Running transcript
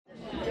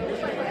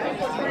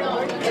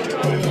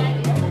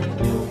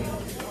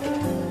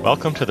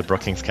Welcome to the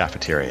Brookings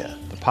Cafeteria,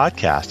 the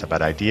podcast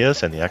about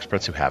ideas and the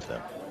experts who have them.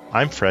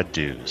 I'm Fred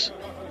Dews.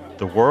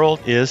 The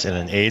world is in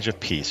an age of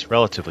peace,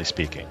 relatively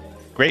speaking.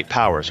 Great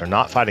powers are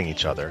not fighting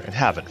each other and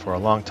haven't for a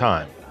long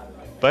time.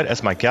 But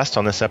as my guest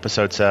on this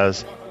episode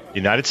says, the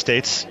United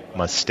States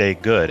must stay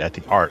good at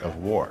the art of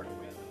war.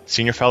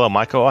 Senior fellow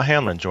Michael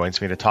O'Hanlon joins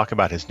me to talk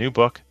about his new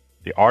book,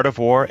 The Art of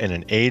War in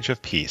an Age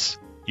of Peace,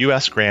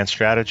 U.S. Grand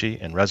Strategy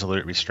and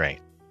Resolute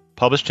Restraint,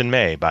 published in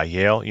May by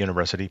Yale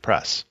University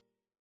Press.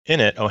 In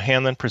it,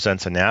 O'Hanlon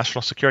presents a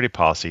national security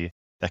policy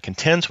that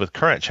contends with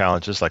current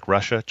challenges like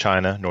Russia,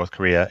 China, North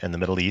Korea, and the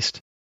Middle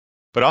East,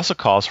 but also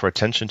calls for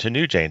attention to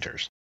new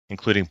dangers,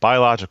 including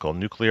biological,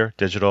 nuclear,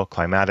 digital,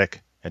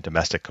 climatic, and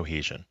domestic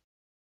cohesion.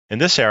 In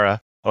this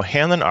era,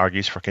 O'Hanlon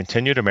argues for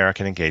continued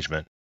American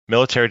engagement,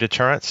 military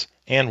deterrence,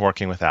 and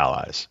working with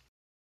allies.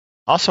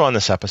 Also on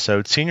this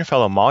episode, senior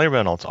fellow Molly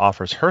Reynolds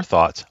offers her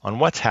thoughts on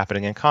what's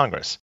happening in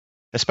Congress,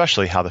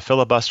 especially how the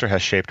filibuster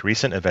has shaped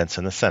recent events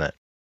in the Senate,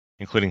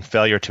 including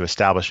failure to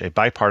establish a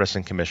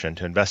bipartisan commission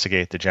to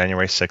investigate the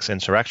January 6th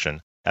insurrection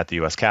at the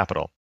U.S.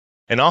 Capitol,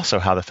 and also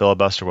how the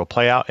filibuster will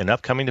play out in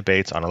upcoming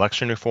debates on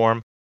election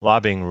reform,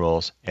 lobbying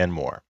rules, and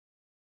more.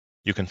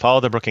 You can follow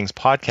the Brookings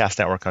Podcast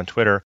Network on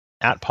Twitter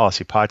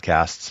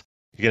 @PolicyPodcasts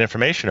to get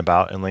information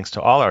about and links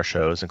to all our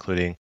shows,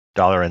 including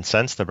Dollar and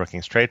Cents, the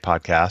Brookings Trade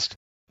Podcast,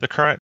 The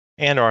Current,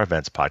 and our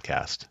Events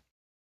Podcast.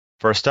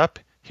 First up,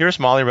 here's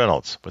Molly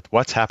Reynolds with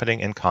what's happening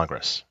in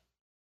Congress.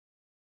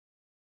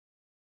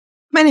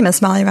 My name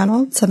is Molly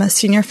Reynolds. I'm a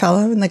senior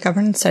fellow in the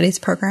Governance Studies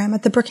program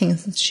at the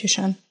Brookings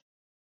Institution.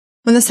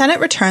 When the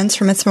Senate returns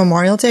from its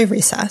Memorial Day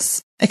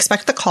recess,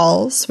 expect the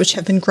calls, which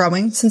have been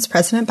growing since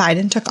President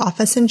Biden took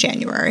office in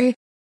January,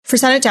 for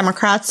Senate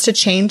Democrats to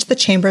change the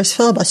chamber's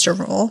filibuster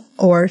rule,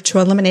 or to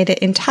eliminate it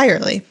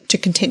entirely, to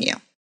continue.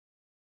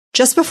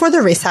 Just before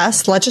the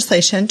recess,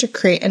 legislation to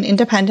create an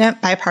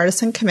independent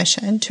bipartisan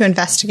commission to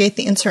investigate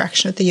the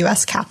insurrection at the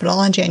U.S. Capitol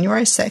on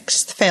January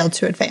 6th failed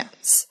to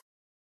advance.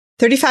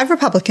 35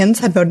 Republicans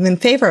had voted in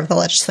favor of the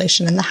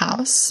legislation in the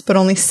House, but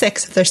only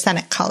 6 of their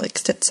Senate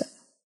colleagues did so.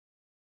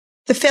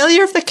 The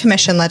failure of the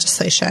commission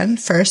legislation,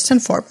 first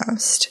and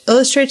foremost,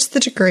 illustrates the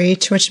degree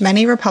to which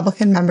many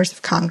Republican members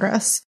of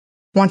Congress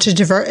want to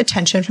divert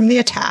attention from the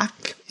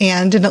attack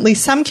and, in at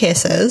least some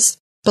cases,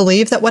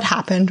 believe that what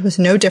happened was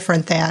no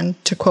different than,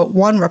 to quote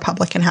one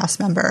Republican House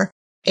member,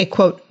 a,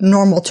 quote,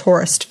 normal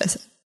tourist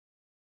visit.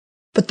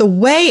 But the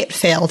way it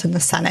failed in the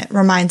Senate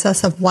reminds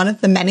us of one of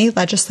the many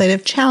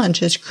legislative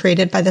challenges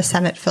created by the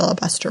Senate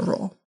filibuster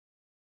rule.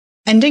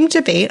 Ending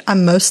debate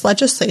on most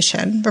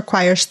legislation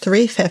requires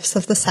 3/5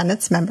 of the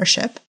Senate's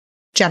membership,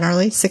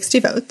 generally 60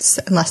 votes,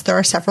 unless there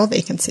are several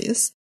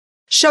vacancies,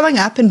 showing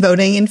up and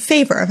voting in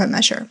favor of a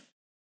measure.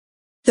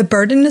 The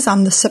burden is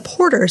on the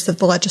supporters of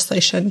the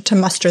legislation to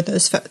muster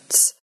those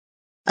votes.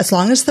 As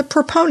long as the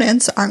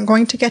proponents aren't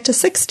going to get to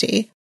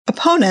 60,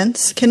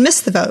 opponents can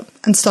miss the vote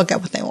and still get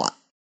what they want.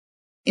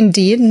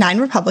 Indeed, 9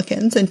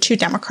 Republicans and 2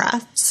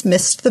 Democrats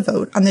missed the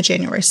vote on the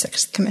January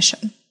 6th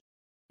commission.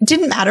 It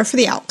didn't matter for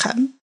the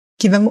outcome.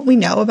 Given what we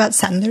know about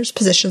senators'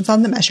 positions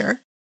on the measure,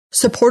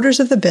 supporters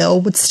of the bill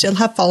would still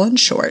have fallen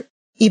short,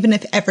 even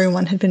if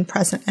everyone had been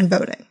present and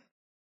voting.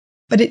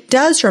 But it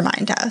does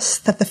remind us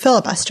that the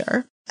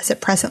filibuster, as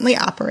it presently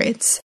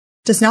operates,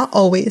 does not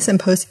always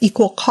impose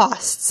equal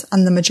costs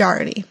on the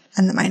majority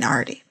and the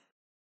minority.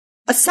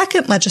 A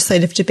second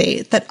legislative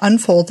debate that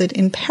unfolded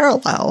in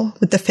parallel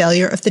with the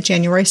failure of the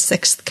January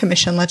 6th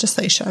commission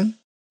legislation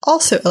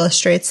also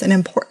illustrates an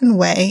important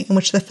way in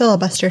which the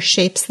filibuster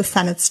shapes the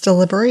Senate's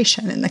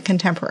deliberation in the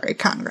contemporary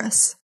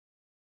Congress.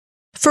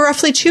 For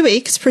roughly 2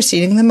 weeks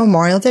preceding the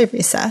Memorial Day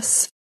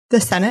recess,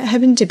 the Senate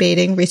had been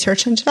debating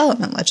research and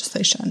development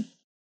legislation,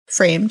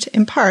 framed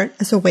in part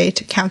as a way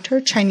to counter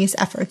Chinese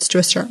efforts to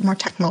assert more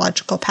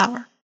technological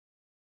power.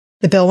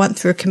 The bill went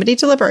through committee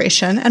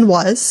deliberation and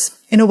was,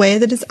 in a way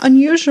that is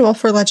unusual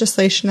for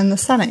legislation in the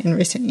Senate in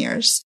recent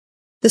years,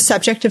 the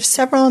subject of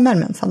several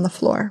amendments on the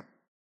floor.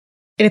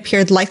 It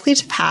appeared likely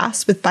to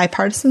pass with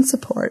bipartisan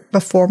support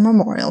before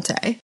Memorial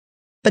Day,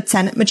 but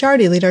Senate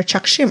Majority Leader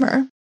Chuck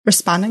Schumer,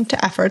 responding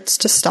to efforts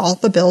to stall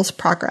the bill's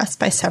progress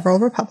by several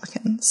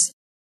Republicans,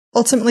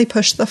 ultimately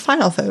pushed the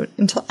final vote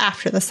until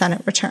after the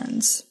Senate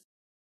returns.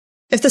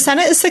 If the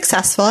Senate is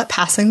successful at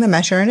passing the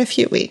measure in a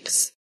few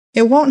weeks,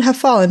 it won't have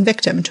fallen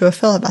victim to a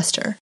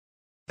filibuster,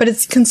 but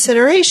its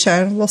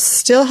consideration will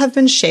still have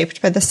been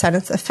shaped by the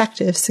Senate's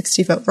effective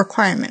 60-vote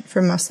requirement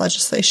for most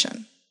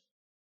legislation.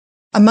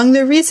 Among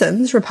the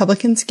reasons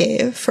Republicans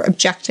gave for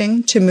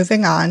objecting to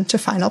moving on to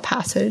final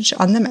passage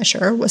on the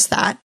measure was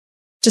that,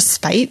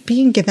 despite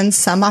being given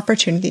some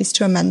opportunities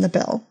to amend the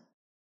bill,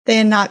 they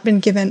had not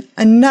been given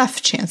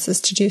enough chances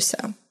to do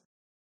so.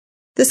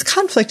 This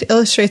conflict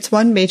illustrates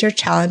one major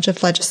challenge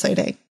of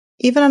legislating,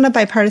 even on a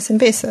bipartisan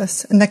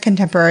basis, in the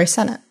contemporary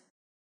Senate.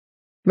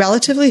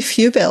 Relatively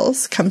few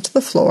bills come to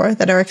the floor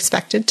that are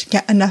expected to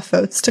get enough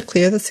votes to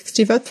clear the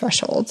 60-vote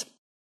threshold,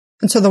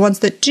 and so the ones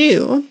that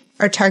do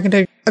are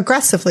targeted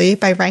aggressively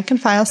by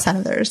rank-and-file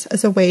senators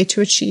as a way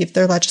to achieve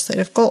their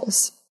legislative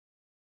goals.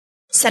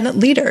 Senate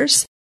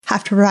leaders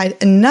have to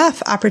provide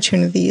enough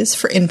opportunities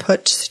for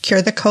input to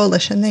secure the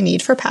coalition they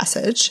need for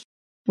passage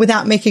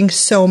without making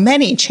so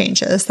many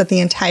changes that the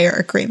entire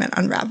agreement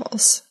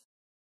unravels.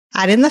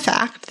 Add in the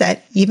fact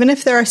that even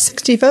if there are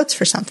 60 votes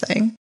for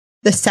something,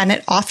 the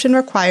Senate often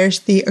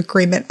requires the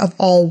agreement of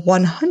all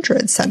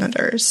 100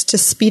 senators to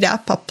speed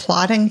up a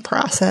plodding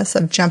process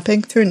of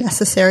jumping through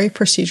necessary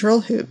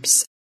procedural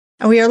hoops,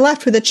 and we are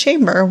left with a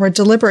chamber where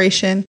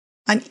deliberation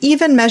on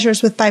even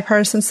measures with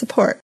bipartisan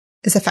support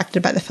is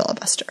affected by the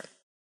filibuster.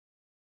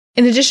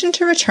 In addition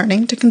to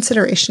returning to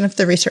consideration of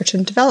the Research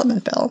and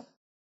Development Bill,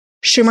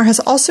 Schumer has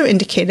also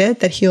indicated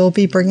that he will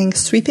be bringing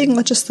sweeping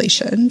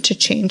legislation to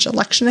change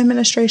election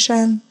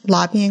administration,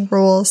 lobbying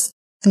rules,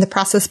 and the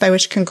process by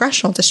which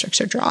congressional districts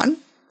are drawn,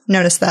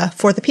 known as the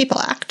For the People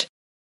Act,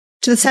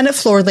 to the Senate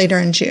floor later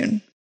in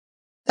June.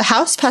 The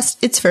House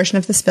passed its version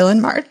of this bill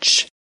in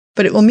March,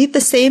 but it will meet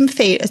the same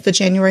fate as the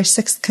January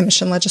 6th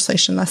Commission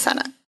legislation in the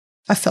Senate,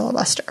 a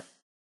filibuster.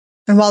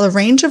 And while a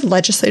range of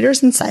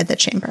legislators inside the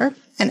chamber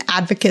and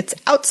advocates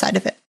outside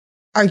of it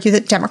argue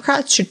that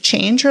Democrats should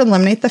change or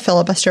eliminate the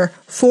filibuster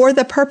for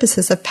the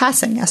purposes of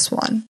passing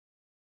S1,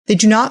 they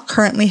do not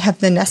currently have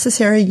the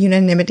necessary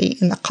unanimity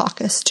in the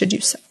caucus to do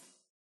so.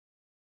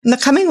 In the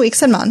coming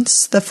weeks and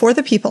months, the For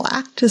the People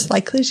Act is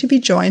likely to be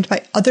joined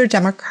by other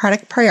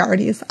Democratic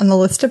priorities on the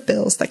list of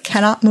bills that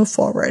cannot move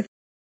forward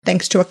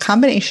thanks to a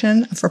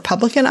combination of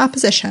Republican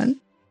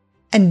opposition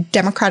and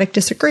Democratic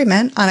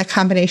disagreement on a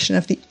combination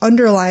of the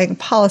underlying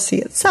policy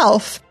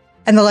itself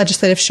and the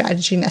legislative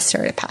strategy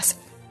necessary to pass it.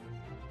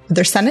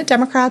 Whether Senate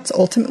Democrats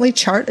ultimately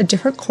chart a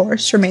different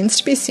course remains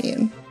to be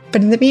seen,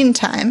 but in the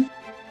meantime,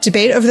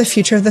 debate over the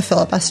future of the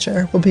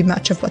filibuster will be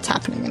much of what's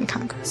happening in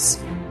Congress.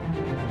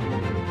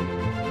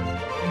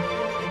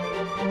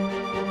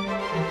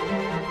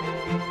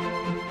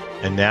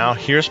 And now,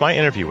 here's my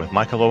interview with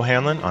Michael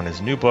O'Hanlon on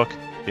his new book,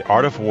 The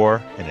Art of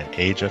War in an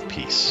Age of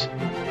Peace.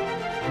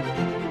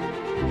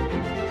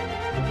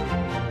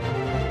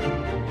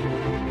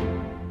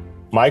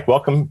 Mike,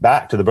 welcome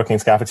back to the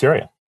Brookings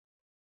Cafeteria.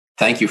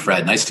 Thank you,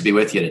 Fred. Nice to be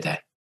with you today.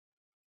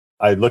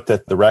 I looked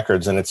at the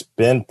records, and it's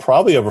been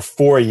probably over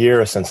 4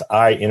 years since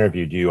I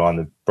interviewed you on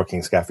the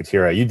Brookings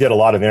Cafeteria. You did a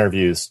lot of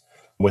interviews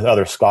with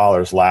other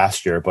scholars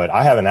last year, but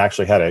I haven't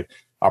actually had an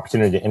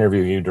opportunity to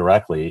interview you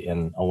directly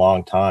in a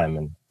long time,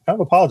 and I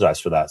kind of apologize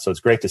for that. So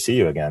it's great to see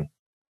you again.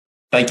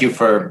 Thank you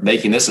for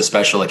making this a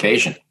special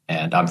occasion,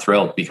 and I'm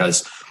thrilled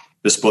because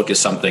this book is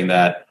something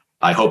that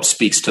I hope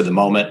speaks to the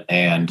moment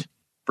and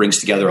brings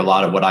together a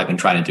lot of what I've been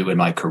trying to do in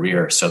my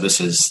career. So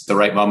this is the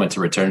right moment to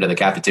return to the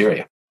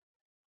cafeteria.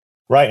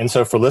 Right. And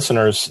so for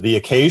listeners, the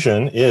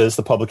occasion is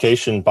the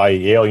publication by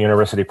Yale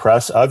University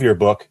Press of your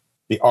book,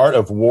 The Art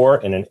of War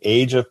in an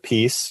Age of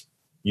Peace,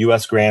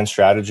 U.S. Grand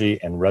Strategy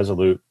and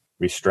Resolute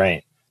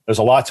Restraint. There's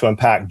a lot to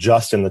unpack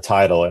just in the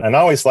title. And I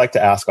always like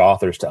to ask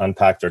authors to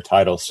unpack their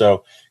titles.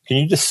 So can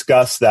you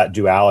discuss that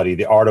duality,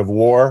 the art of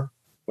war,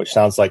 which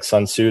sounds like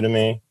Sun Tzu to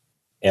me,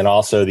 and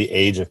also the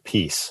age of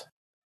peace?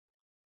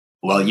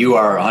 Well, you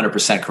are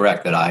 100%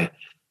 correct that I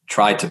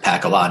tried to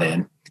pack a lot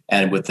in.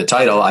 And with the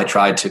title, I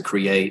tried to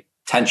create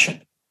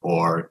tension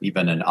or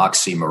even an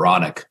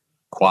oxymoronic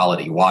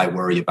quality. Why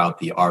worry about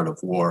the art of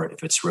war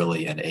if it's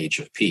really an age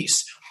of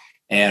peace?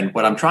 And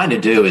what I'm trying to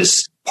do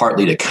is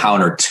partly to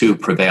counter two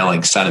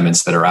prevailing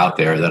sentiments that are out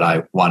there that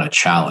I want to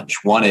challenge.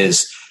 One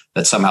is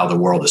that somehow the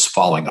world is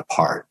falling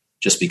apart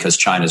just because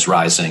China's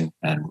rising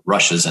and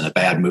Russia's in a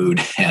bad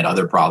mood and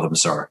other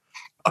problems are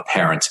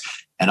apparent.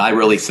 And I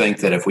really think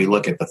that if we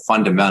look at the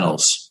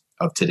fundamentals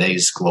of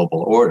today's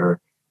global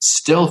order,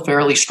 still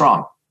fairly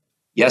strong.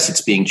 Yes,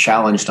 it's being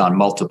challenged on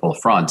multiple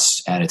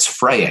fronts and it's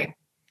fraying.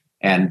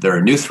 And there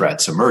are new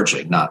threats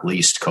emerging, not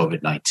least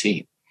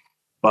COVID-19.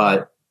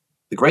 But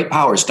the great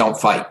powers don't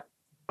fight. At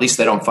least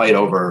they don't fight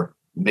over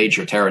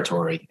major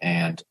territory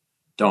and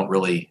don't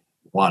really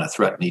want to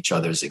threaten each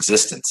other's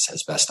existence,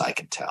 as best I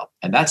can tell.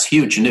 And that's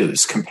huge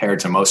news compared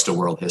to most of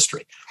world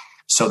history.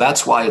 So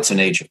that's why it's an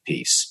age of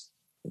peace.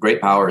 The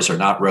great powers are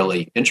not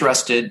really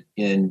interested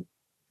in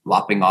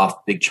lopping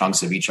off big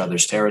chunks of each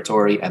other's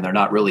territory, and they're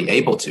not really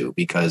able to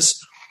because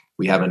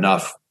we have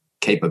enough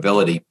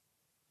capability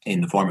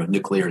in the form of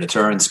nuclear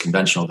deterrence,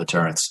 conventional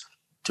deterrence,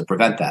 to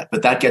prevent that.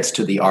 But that gets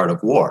to the art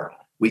of war.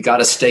 We got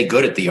to stay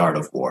good at the art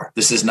of war.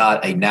 This is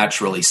not a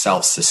naturally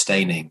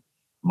self-sustaining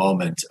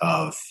moment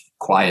of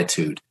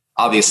quietude.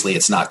 Obviously,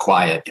 it's not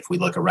quiet if we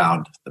look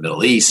around the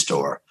Middle East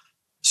or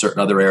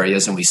certain other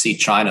areas, and we see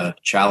China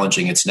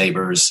challenging its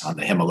neighbors on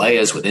the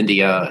Himalayas with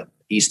India,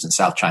 East and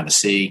South China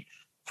Sea,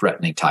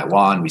 threatening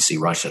Taiwan. We see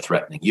Russia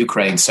threatening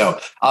Ukraine. So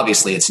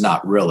obviously it's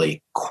not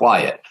really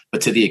quiet,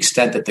 but to the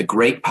extent that the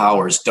great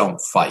powers don't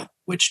fight,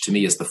 which to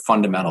me is the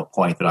fundamental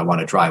point that I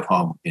want to drive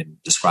home in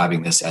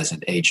describing this as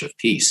an age of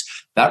peace,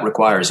 that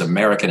requires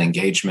American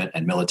engagement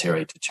and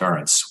military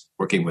deterrence,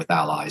 working with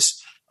allies,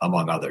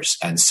 among others.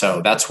 And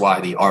so that's why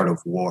the art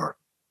of war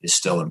is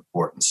still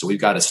important. So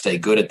we've got to stay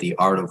good at the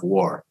art of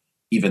war,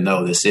 even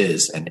though this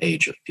is an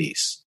age of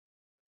peace.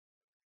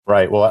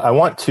 Right. Well, I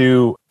want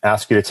to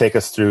ask you to take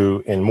us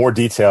through in more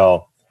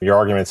detail your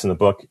arguments in the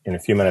book in a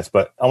few minutes,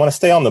 but I want to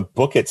stay on the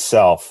book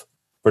itself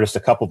for just a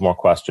couple more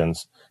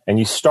questions. And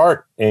you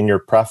start in your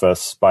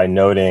preface by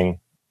noting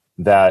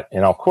that,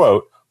 and I'll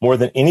quote, "More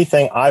than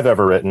anything I've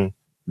ever written,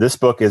 this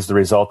book is the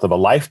result of a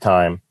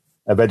lifetime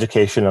of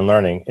education and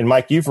learning." And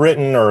Mike, you've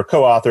written or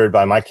co-authored,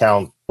 by my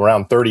count,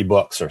 around 30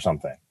 books or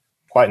something.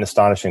 Quite an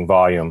astonishing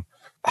volume.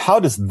 How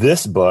does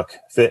this book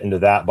fit into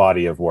that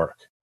body of work?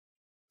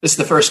 This is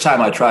the first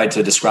time I tried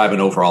to describe an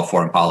overall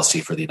foreign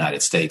policy for the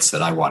United States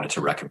that I wanted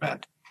to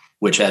recommend,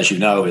 which, as you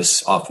know,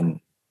 is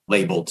often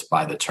labeled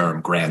by the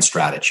term grand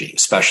strategy,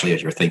 especially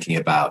if you're thinking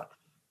about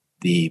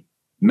the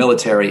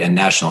military and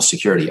national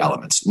security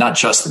elements, not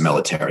just the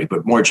military,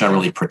 but more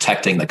generally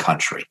protecting the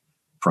country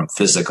from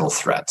physical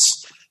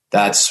threats.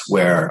 That's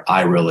where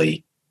I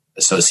really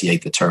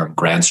associate the term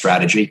grand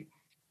strategy.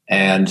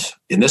 And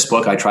in this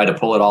book, I try to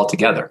pull it all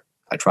together.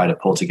 I try to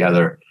pull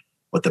together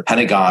what the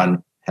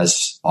Pentagon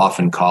has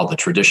often called the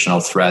traditional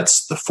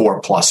threats, the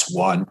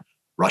 4+1,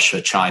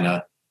 Russia,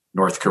 China,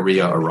 North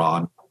Korea,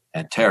 Iran,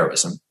 and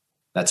terrorism.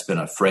 That's been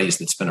a phrase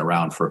that's been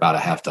around for about a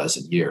half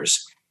dozen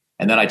years.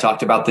 And then I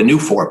talked about the new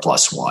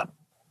 4+1,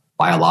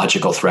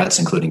 biological threats,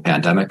 including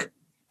pandemic,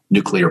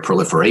 nuclear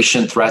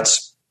proliferation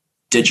threats,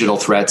 digital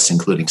threats,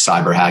 including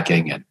cyber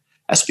hacking and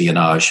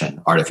espionage and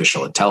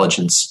artificial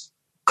intelligence,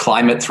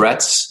 climate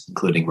threats,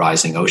 including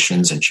rising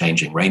oceans and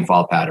changing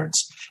rainfall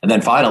patterns. And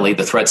then finally,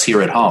 the threats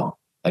here at home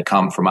that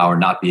come from our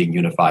not being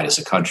unified as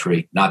a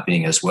country, not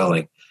being as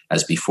willing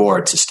as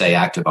before to stay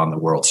active on the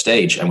world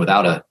stage. And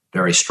without a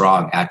very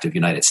strong, active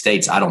United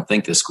States, I don't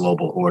think this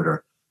global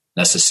order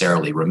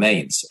necessarily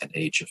remains an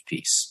age of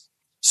peace.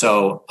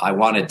 So I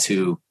wanted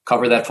to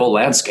cover that full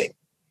landscape.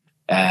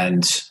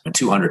 And in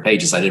 200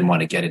 pages, I didn't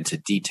want to get into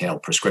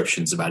detailed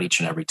prescriptions about each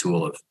and every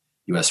tool of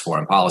U.S.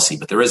 foreign policy,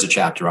 but there is a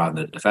chapter on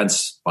the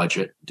defense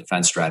budget,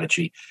 defense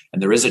strategy,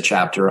 and there is a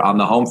chapter on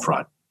the home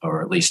front,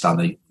 or at least on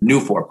the new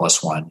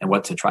 4+1, and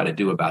what to try to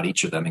do about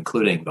each of them,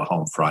 including the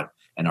home front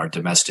and our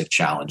domestic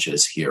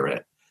challenges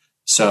herein.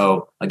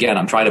 So again,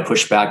 I'm trying to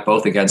push back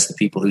both against the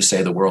people who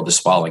say the world is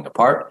falling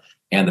apart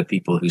and the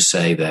people who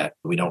say that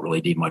we don't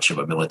really need much of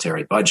a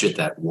military budget,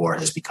 that war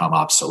has become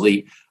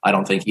obsolete. I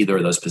don't think either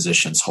of those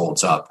positions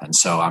holds up. And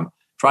so I'm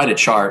trying to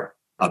chart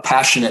a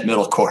passionate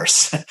middle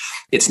course.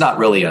 It's not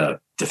really a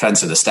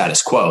defense of the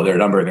status quo. There are a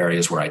number of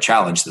areas where I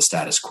challenge the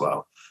status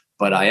quo,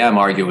 but I am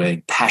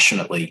arguing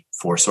passionately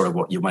for sort of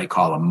what you might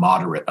call a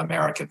moderate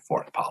American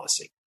foreign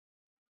policy.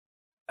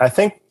 I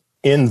think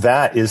in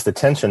that is the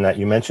tension that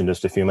you mentioned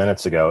just a few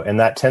minutes ago. And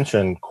that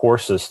tension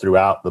courses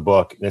throughout the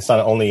book. And it's not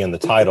only in the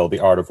title, The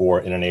Art of War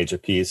in an Age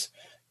of Peace,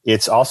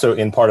 it's also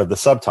in part of the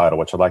subtitle,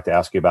 which I'd like to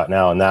ask you about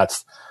now. And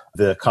that's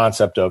the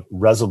concept of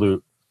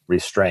resolute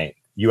restraint,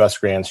 U.S.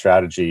 grand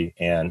strategy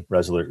and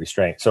resolute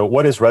restraint. So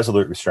what is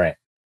resolute restraint?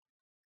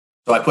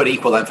 So I put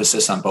equal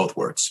emphasis on both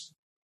words.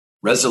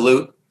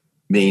 Resolute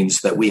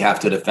means that we have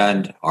to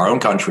defend our own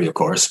country, of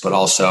course, but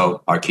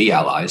also our key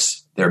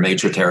allies, their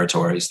major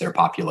territories, their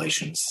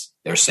populations,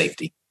 their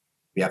safety.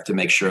 We have to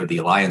make sure the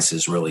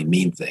alliances really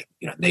mean things,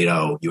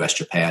 NATO, US,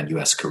 Japan,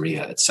 US,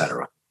 Korea, et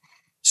cetera.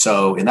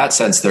 So in that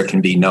sense, there can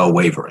be no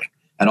wavering.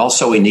 And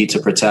also we need to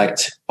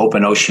protect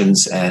open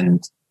oceans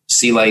and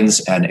sea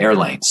lanes and air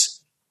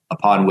lanes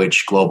upon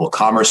which global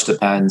commerce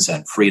depends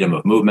and freedom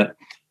of movement.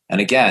 And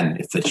again,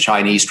 if the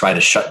Chinese try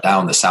to shut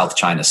down the South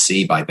China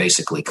Sea by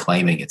basically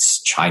claiming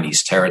it's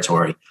Chinese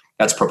territory,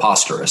 that's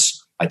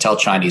preposterous. I tell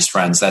Chinese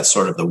friends that's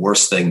sort of the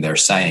worst thing they're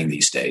saying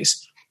these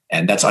days,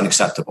 and that's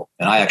unacceptable.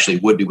 And I actually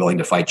would be willing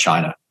to fight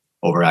China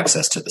over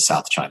access to the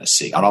South China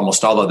Sea. On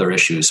almost all other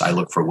issues, I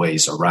look for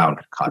ways around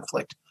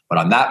conflict. But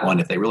on that one,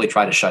 if they really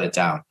try to shut it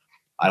down,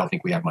 I don't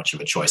think we have much of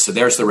a choice. So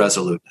there's the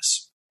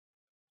resoluteness.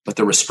 But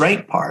the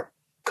restraint part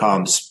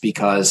comes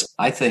because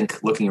I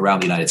think looking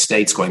around the United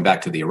States, going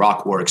back to the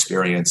Iraq War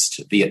experience,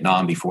 to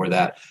Vietnam before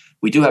that,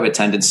 we do have a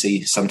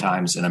tendency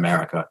sometimes in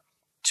America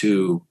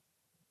to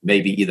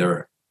maybe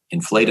either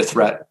inflate a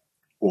threat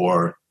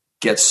or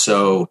get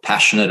so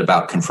passionate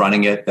about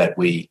confronting it that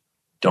we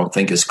don't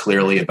think as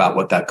clearly about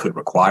what that could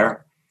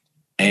require.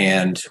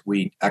 And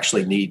we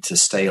actually need to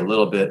stay a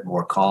little bit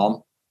more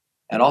calm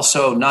and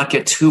also not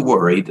get too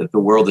worried that the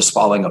world is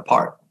falling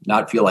apart,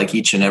 not feel like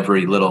each and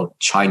every little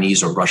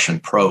Chinese or Russian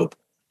probe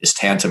is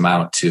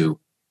tantamount to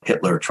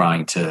Hitler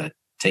trying to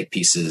take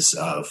pieces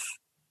of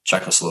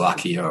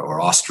Czechoslovakia or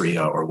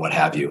Austria or what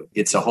have you.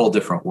 It's a whole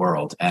different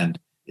world, and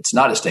it's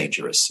not as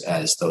dangerous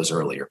as those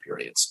earlier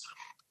periods.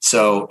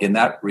 So in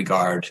that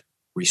regard,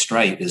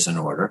 restraint is in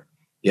order.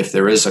 If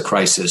there is a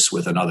crisis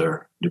with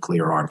another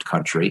nuclear armed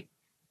country,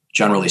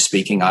 generally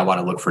speaking, I want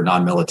to look for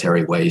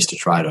non-military ways to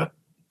try to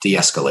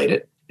de-escalate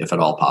it, if at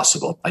all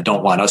possible. I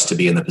don't want us to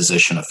be in the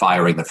position of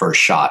firing the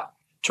first shot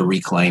to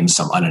reclaim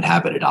some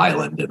uninhabited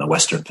island in the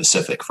Western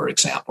Pacific, for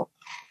example.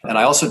 And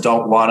I also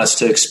don't want us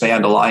to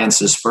expand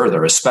alliances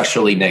further,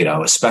 especially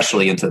NATO,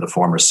 especially into the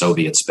former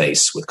Soviet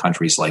space with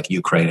countries like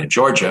Ukraine and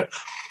Georgia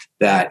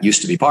that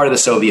used to be part of the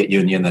Soviet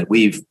Union that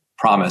we've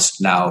promised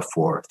now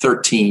for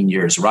 13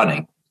 years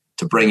running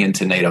to bring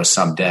into NATO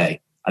someday.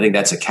 I think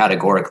that's a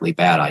categorically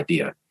bad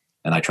idea.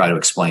 And I try to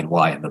explain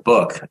why in the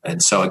book.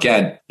 And so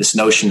again, this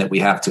notion that we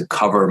have to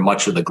cover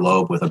much of the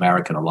globe with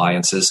American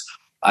alliances,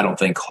 I don't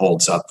think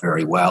holds up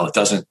very well. It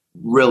doesn't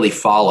really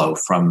follow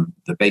from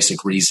the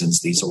basic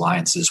reasons these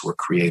alliances were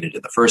created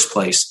in the first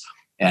place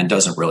and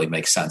doesn't really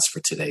make sense for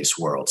today's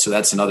world. So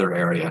that's another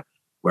area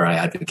where I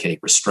advocate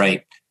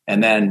restraint.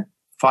 And then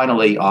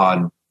finally,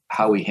 on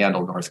how we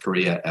handle North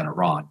Korea and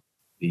Iran,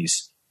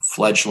 these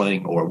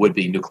fledgling or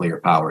would-be nuclear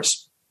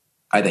powers,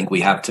 I think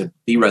we have to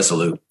be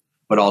resolute,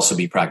 but also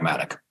be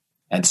pragmatic.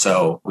 And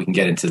so we can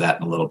get into that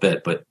in a little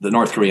bit, but the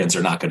North Koreans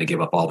are not going to give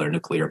up all their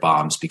nuclear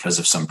bombs because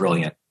of some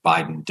brilliant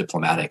Biden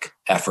diplomatic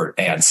effort.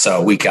 And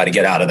so we got to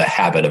get out of the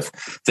habit of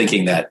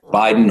thinking that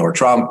Biden or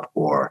Trump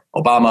or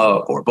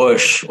Obama or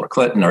Bush or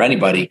Clinton or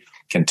anybody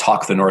can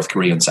talk the North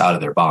Koreans out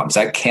of their bombs.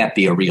 That can't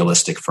be a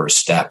realistic first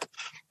step.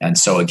 And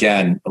so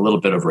again, a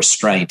little bit of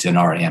restraint in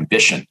our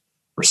ambition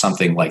for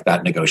something like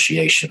that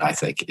negotiation, I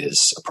think,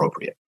 is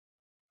appropriate.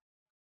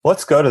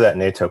 Let's go to that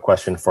NATO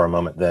question for a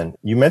moment then.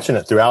 You mention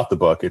it throughout the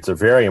book. It's a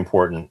very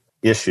important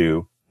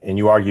issue, and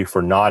you argue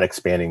for not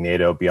expanding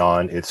NATO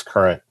beyond its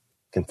current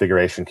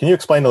configuration. Can you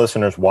explain to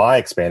listeners why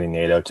expanding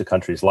NATO to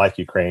countries like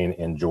Ukraine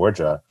and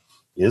Georgia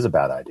is a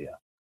bad idea?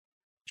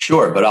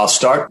 Sure, but I'll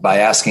start by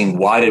asking,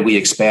 why did we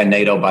expand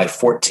NATO by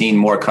 14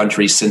 more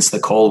countries since the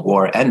Cold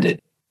War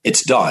ended?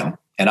 It's done,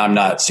 and I'm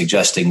not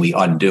suggesting we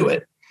undo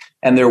it.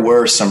 And there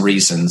were some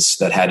reasons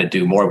that had to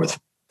do more with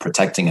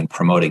protecting and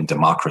promoting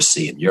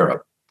democracy in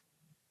Europe.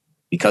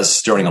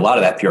 Because during a lot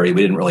of that period,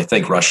 we didn't really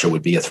think Russia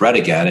would be a threat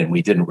again, and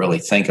we didn't really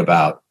think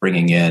about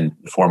bringing in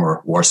the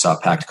former Warsaw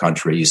Pact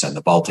countries and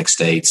the Baltic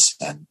states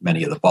and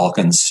many of the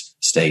Balkans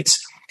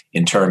states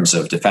in terms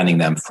of defending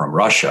them from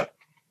Russia.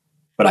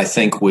 But I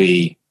think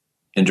we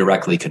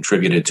indirectly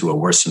contributed to a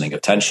worsening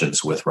of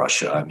tensions with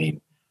Russia. I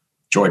mean,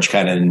 George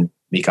Kennan,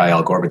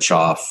 Mikhail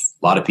Gorbachev,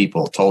 a lot of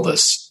people told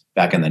us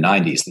back in the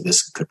 90s that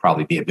this could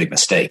probably be a big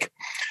mistake.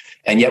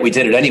 And yet we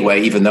did it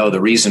anyway, even though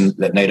the reason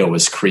that NATO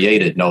was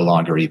created no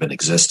longer even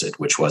existed,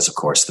 which was, of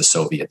course, the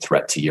Soviet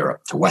threat to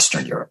Europe, to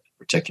Western Europe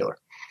in particular.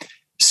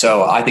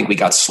 So I think we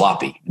got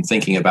sloppy in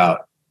thinking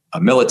about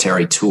a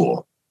military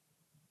tool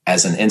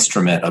as an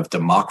instrument of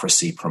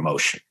democracy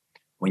promotion.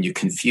 When you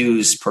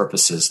confuse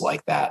purposes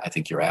like that, I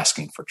think you're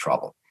asking for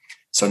trouble.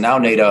 So now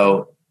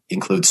NATO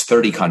includes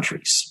 30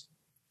 countries.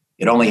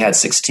 It only had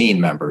 16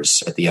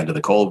 members at the end of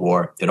the Cold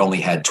War. It only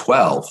had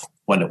 12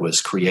 when it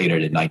was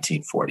created in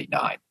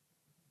 1949.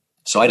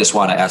 So I just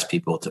want to ask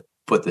people to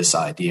put this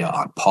idea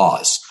on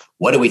pause.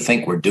 What do we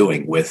think we're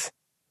doing with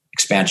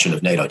expansion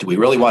of NATO? Do we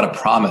really want to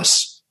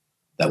promise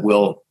that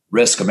we'll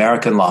risk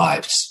American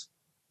lives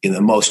in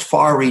the most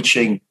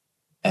far-reaching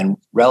and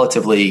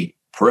relatively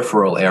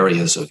peripheral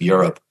areas of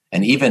Europe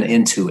and even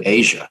into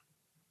Asia?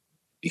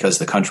 Because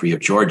the country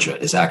of Georgia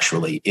is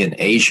actually in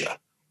Asia.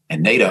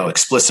 And NATO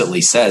explicitly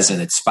says in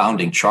its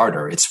founding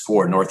charter, it's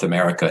for North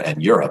America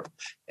and Europe.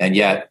 And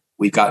yet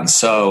we've gotten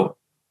so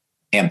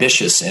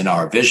ambitious in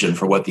our vision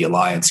for what the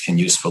alliance can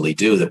usefully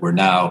do that we're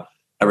now,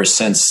 ever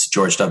since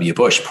George W.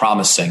 Bush,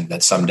 promising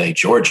that someday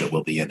Georgia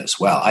will be in as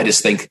well. I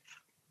just think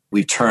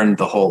we've turned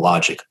the whole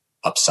logic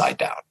upside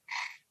down.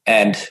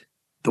 And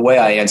the way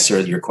I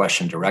answer your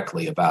question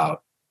directly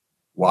about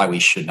why we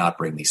should not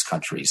bring these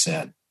countries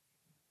in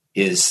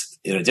is,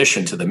 in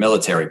addition to the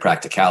military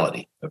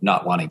practicality of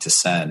not wanting to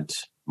send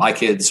my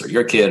kids or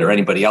your kid or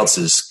anybody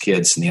else's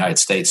kids in the United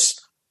States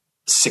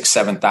 6,000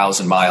 to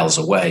 7,000 miles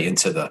away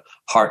into the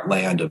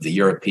heartland of the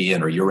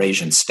European or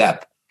Eurasian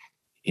steppe,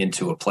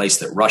 into a place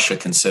that Russia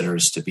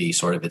considers to be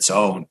sort of its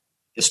own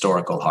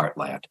historical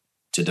heartland,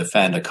 to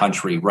defend a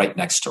country right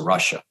next to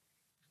Russia.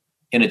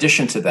 In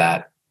addition to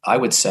that, I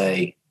would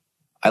say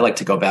I like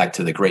to go back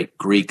to the great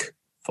Greek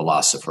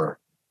philosopher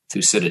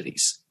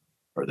Thucydides,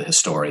 or the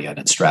historian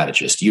and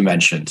strategist. You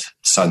mentioned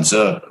Sun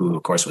Tzu, who,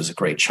 of course, was a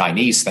great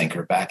Chinese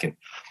thinker back in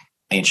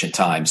ancient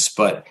times.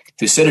 But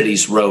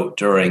Thucydides wrote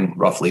during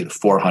roughly the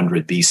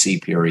 400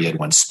 BC period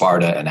when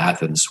Sparta and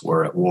Athens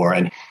were at war.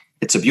 And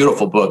it's a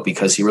beautiful book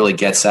because he really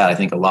gets at, I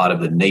think, a lot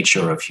of the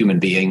nature of human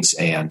beings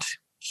and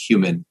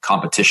human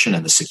competition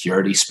in the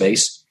security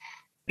space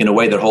in a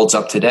way that holds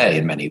up today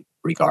in many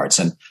regards.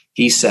 And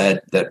he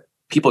said that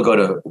people go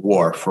to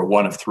war for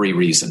one of three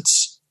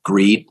reasons: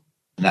 greed,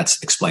 and that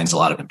explains a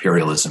lot of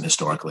imperialism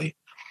historically;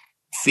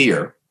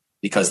 fear,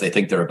 because they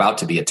think they're about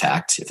to be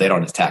attacked if they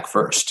don't attack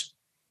first;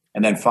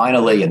 and then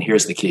finally, and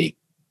here's the key,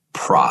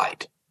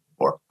 pride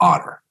or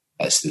honor,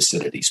 as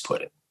Thucydides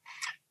put it.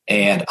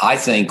 And I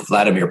think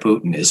Vladimir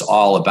Putin is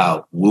all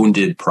about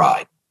wounded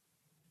pride.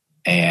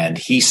 And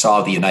he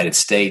saw the United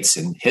States,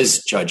 in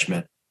his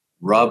judgment,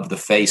 rub the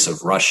face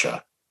of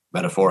Russia,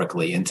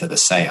 metaphorically, into the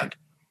sand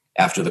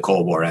after the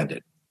Cold War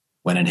ended,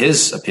 when in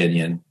his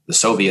opinion, the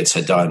Soviets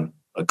had done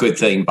a good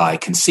thing by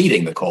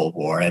conceding the Cold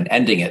War and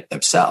ending it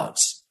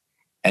themselves.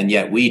 And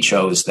yet we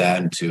chose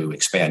then to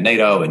expand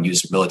NATO and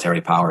use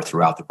military power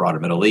throughout the broader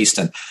Middle East.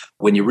 And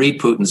when you read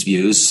Putin's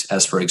views,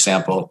 as for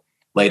example,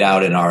 laid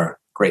out in our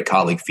great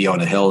colleague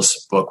Fiona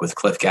Hill's book with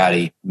Cliff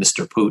Gaddy,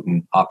 Mr.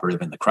 Putin,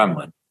 Operative in the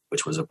Kremlin,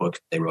 which was a book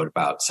they wrote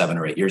about 7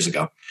 or 8 years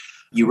ago,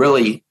 you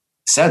really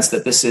sense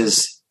that this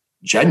is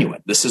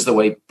genuine. This is the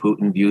way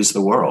Putin views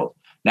the world.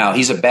 Now,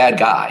 he's a bad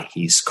guy.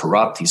 He's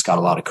corrupt. He's got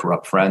a lot of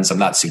corrupt friends. I'm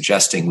not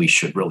suggesting we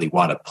should really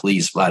want to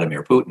please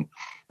Vladimir Putin,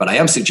 but I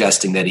am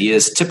suggesting that he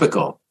is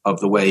typical of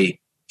the way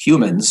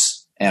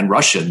humans and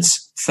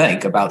Russians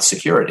think about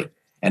security.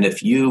 And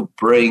if you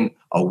bring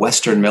a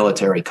Western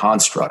military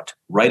construct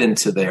right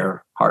into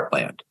their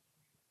heartland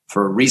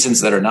for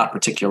reasons that are not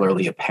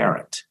particularly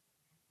apparent,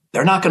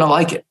 they're not going to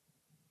like it.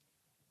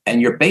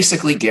 And you're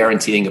basically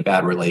guaranteeing a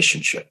bad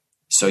relationship.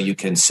 So you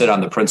can sit on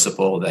the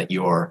principle that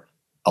you're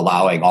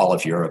allowing all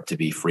of Europe to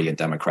be free and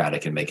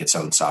democratic and make its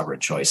own sovereign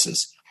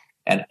choices.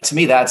 And to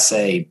me, that's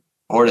a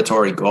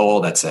hortatory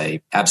goal. That's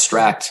a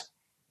abstract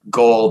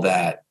goal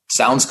that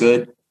sounds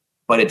good,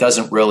 but it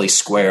doesn't really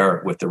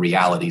square with the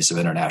realities of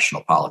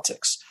international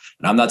politics.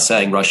 And I'm not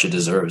saying Russia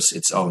deserves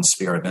its own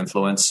sphere of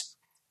influence,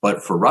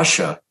 but for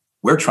Russia,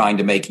 we're trying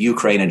to make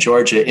Ukraine and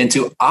Georgia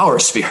into our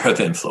sphere of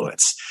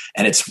influence.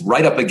 And it's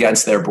right up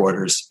against their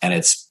borders, and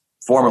it's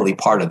formerly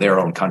part of their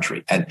own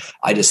country. And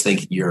I just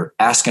think you're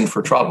asking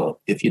for trouble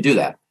if you do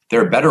that.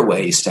 There are better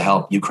ways to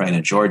help Ukraine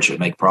and Georgia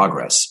make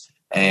progress.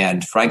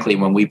 And frankly,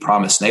 when we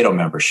promise NATO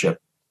membership,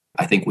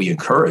 I think we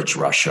encourage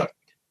Russia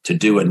to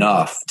do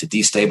enough to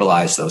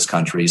destabilize those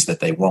countries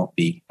that they won't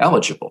be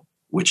eligible,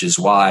 which is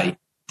why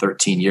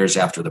 13 years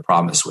after the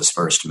promise was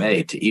first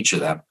made to each of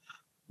them,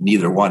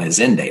 neither one is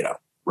in NATO.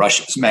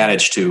 Russia's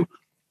managed to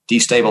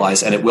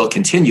destabilize, and it will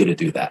continue to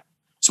do that.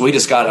 So we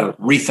just got to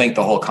rethink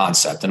the whole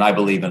concept. And I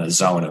believe in a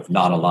zone of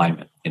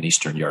non-alignment in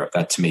Eastern Europe.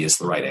 That, to me, is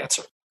the right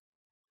answer.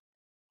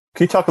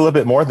 Can you talk a little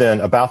bit more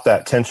then about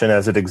that tension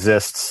as it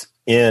exists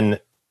in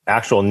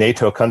actual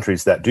NATO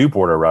countries that do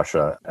border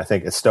Russia? I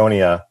think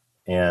Estonia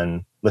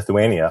and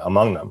Lithuania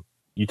among them.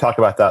 You talk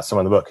about that some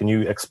in the book. Can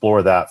you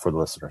explore that for the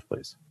listeners,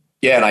 please?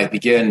 Yeah, and I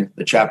begin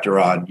the chapter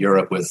on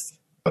Europe with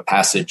a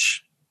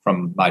passage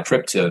from my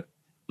trip to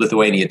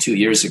Lithuania 2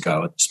 years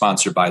ago,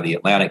 sponsored by the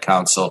Atlantic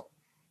Council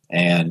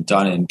and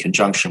done in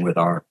conjunction with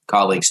our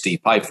colleague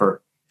Steve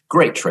Pfeiffer.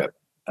 Great trip.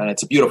 And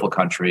it's a beautiful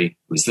country. It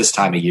was this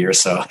time of year,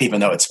 so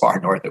even though it's far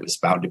north, it was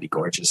bound to be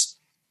gorgeous.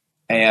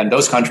 And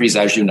those countries,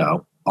 as you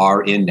know,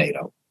 are in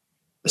NATO.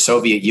 The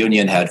Soviet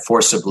Union had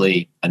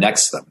forcibly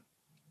annexed them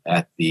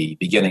at the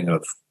beginning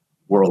of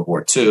World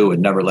War II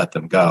and never let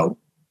them go.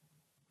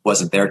 It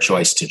wasn't their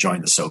choice to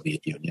join the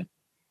Soviet Union.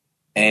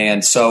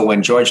 And so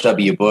when George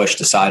W. Bush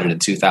decided in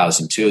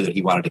 2002 that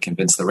he wanted to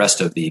convince the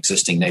rest of the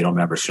existing NATO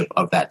membership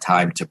of that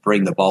time to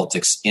bring the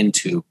Baltics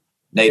into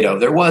NATO,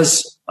 there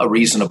was a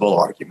reasonable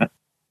argument.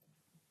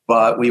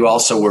 But we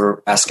also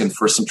were asking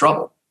for some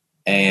trouble.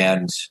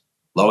 And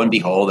lo and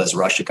behold, as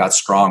Russia got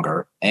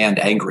stronger and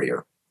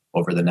angrier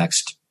over the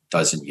next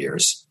dozen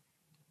years,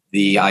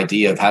 the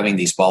idea of having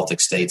these Baltic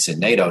states in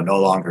NATO no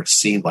longer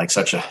seemed like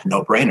such a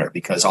no-brainer,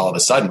 because all of a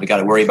sudden we got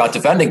to worry about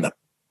defending them.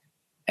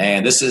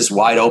 And this is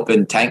wide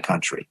open tank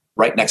country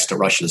right next to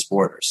Russia's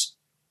borders.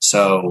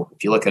 So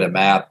if you look at a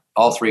map,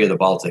 all three of the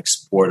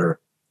Baltics border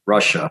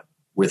Russia.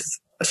 With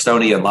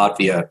Estonia and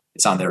Latvia,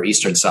 it's on their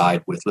eastern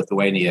side. With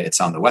Lithuania,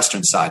 it's on the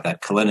western side,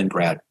 that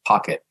Kaliningrad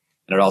pocket.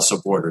 And it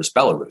also borders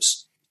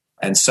Belarus.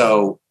 And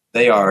so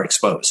they are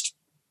exposed.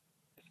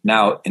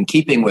 Now, in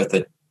keeping with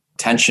the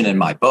tension in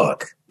my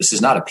book, this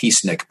is not a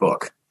peacenik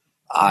book.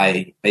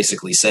 I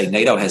basically say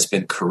NATO has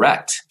been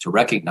correct to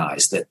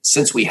recognize that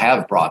since we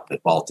have brought the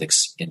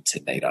Baltics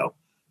into NATO,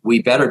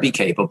 we better be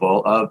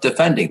capable of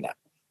defending them.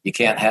 You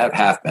can't have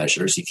half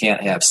measures. You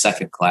can't have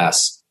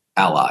second-class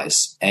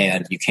allies.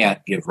 And you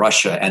can't give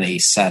Russia any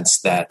sense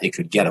that it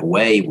could get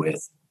away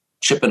with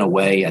chipping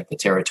away at the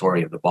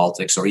territory of the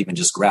Baltics or even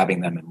just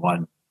grabbing them in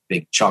one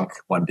big chunk,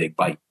 one big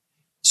bite.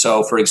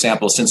 So, for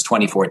example, since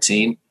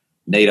 2014,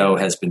 NATO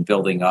has been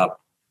building up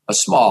a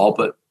small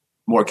but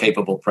more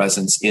capable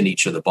presence in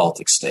each of the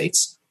Baltic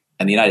states.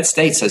 And the United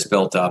States has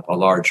built up a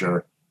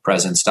larger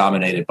presence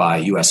dominated by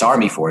U.S.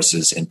 Army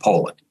forces in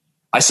Poland.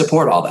 I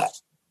support all that.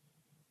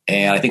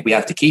 And I think we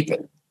have to keep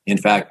it. In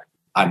fact,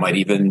 I might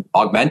even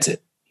augment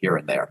it here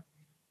and there.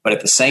 But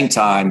at the same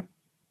time,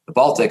 the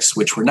Baltics,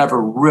 which were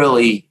never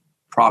really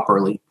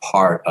properly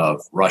part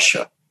of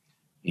Russia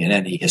in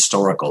any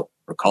historical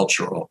or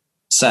cultural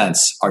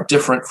sense, are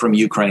different from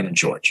Ukraine and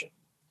Georgia,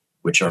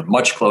 which are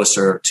much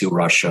closer to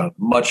Russia,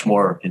 much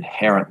more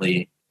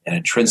inherently and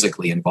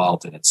intrinsically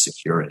involved in its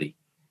security.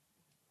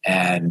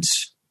 And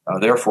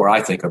therefore,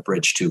 I think a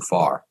bridge too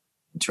far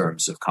in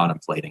terms of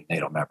contemplating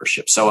NATO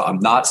membership. So I'm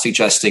not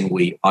suggesting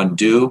we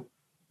undo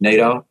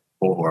NATO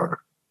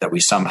or that we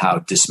somehow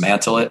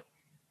dismantle it,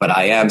 but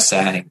I am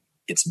saying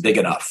it's big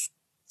enough.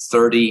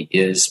 30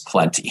 is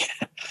plenty.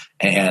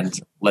 And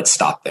let's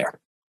stop there.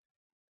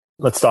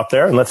 Let's stop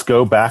there and let's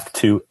go back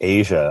to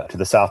Asia, to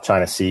the South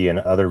China Sea and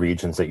other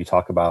regions that you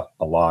talk about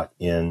a lot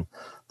in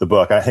the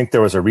book. I think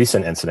there was a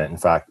recent incident, in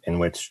fact, in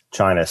which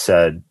China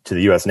said to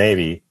the U.S.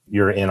 Navy,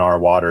 "You're in our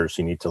waters,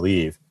 you need to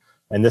leave."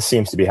 And this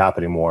seems to be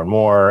happening more and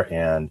more.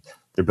 And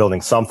they're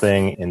building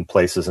something in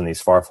places in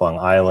these far-flung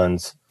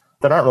islands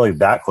that aren't really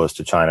that close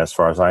to China, as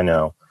far as I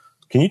know.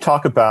 Can you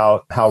talk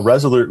about how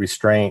resolute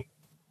restraint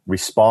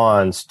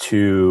responds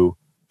to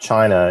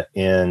China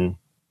in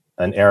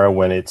an era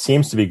when it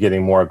seems to be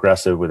getting more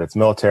aggressive with its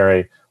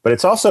military, but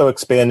it's also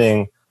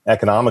expanding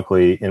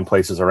economically in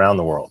places around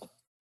the world?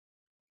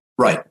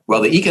 Right.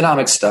 Well, the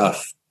economic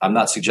stuff, I'm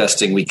not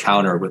suggesting we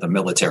counter with a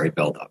military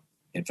buildup.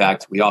 In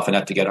fact, we often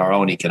have to get our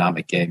own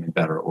economic game in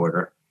better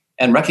order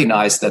and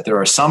recognize that there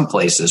are some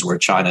places where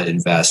China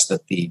invests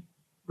that the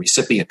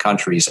recipient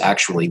countries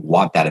actually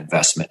want that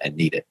investment and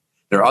need it.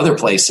 There are other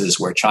places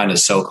where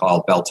China's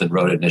so-called Belt and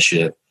Road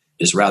Initiative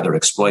is rather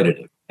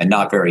exploitative and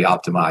not very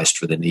optimized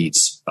for the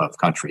needs of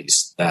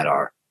countries that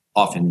are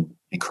often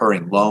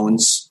incurring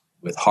loans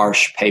with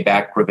harsh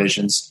payback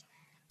provisions.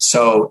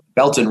 So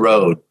Belt and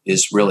Road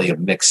is really a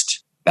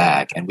mixed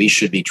bag, and we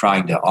should be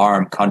trying to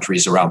arm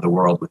countries around the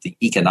world with the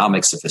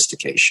economic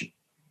sophistication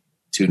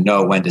to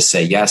know when to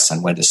say yes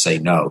and when to say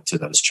no to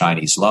those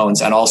Chinese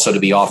loans, and also to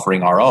be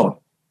offering our own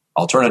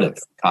alternative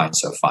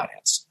kinds of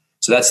finance.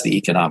 So that's the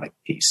economic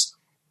piece.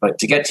 But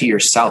to get to your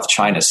South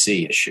China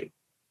Sea issue,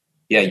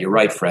 yeah, you're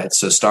right, Fred.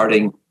 So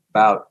starting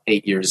about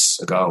 8 years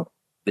ago,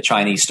 the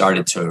Chinese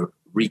started to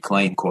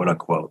reclaim, quote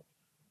unquote,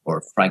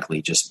 or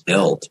frankly, just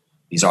build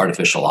these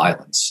artificial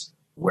islands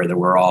where there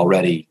were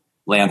already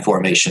land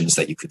formations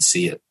that you could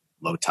see at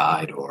low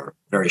tide or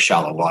very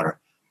shallow water.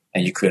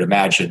 And you could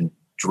imagine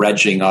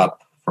dredging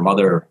up from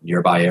other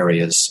nearby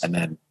areas and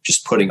then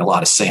just putting a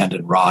lot of sand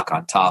and rock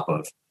on top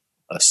of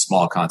a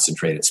small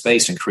concentrated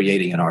space and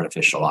creating an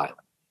artificial island.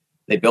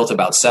 They built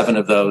about 7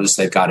 of those.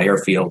 They've got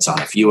airfields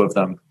on a few of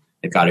them.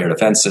 They've got air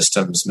defense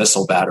systems,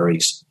 missile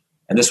batteries.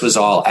 And this was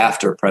all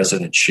after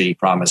President Xi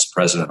promised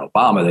President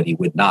Obama that he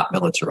would not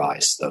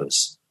militarize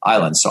those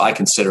islands. So I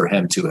consider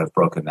him to have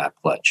broken that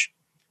pledge.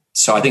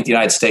 So I think the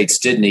United States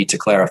did need to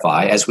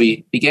clarify, as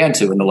we began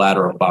to in the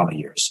latter Obama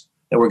years,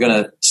 that we're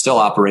going to still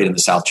operate in the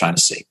South China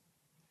Sea.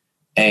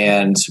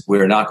 And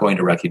we're not going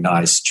to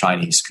recognize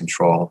Chinese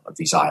control of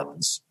these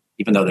islands,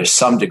 even though there's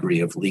some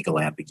degree of legal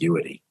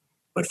ambiguity.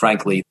 But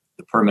frankly,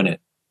 the permanent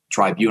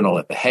tribunal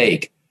at The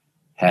Hague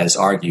has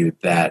argued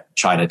that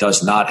China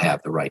does not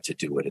have the right to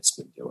do what it's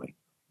been doing,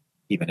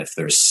 even if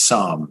there's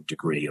some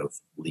degree of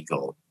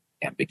legal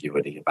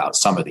ambiguity about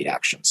some of the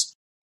actions.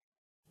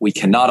 We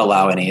cannot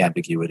allow any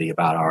ambiguity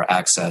about our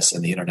access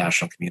and the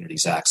international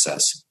community's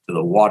access to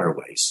the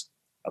waterways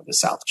of the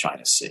South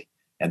China Sea.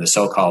 And the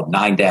so-called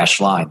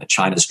 9-dash line that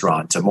China's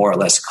drawn to more or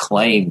less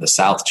claim the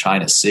South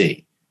China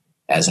Sea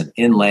as an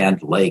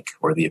inland lake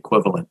or the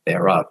equivalent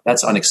thereof,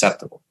 that's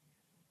unacceptable.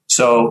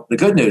 So the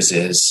good news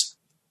is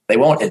they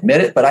won't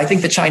admit it, but I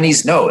think the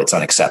Chinese know it's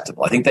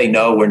unacceptable. I think they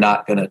know we're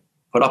not going to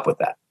put up with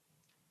that.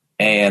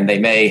 And they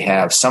may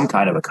have some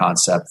kind of a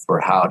concept for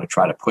how to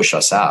try to push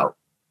us out.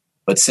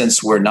 But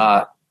since we're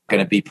not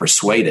going to be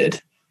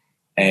persuaded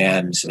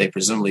and they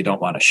presumably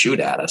don't want to shoot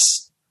at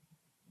us,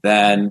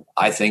 then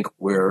I think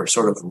we're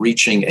sort of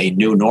reaching a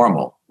new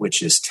normal,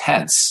 which is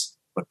tense,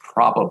 but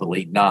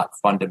probably not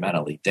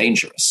fundamentally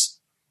dangerous,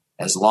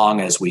 as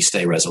long as we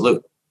stay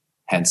resolute,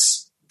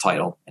 hence the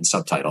title and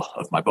subtitle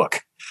of my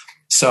book.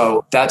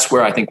 So that's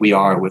where I think we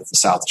are with the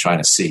South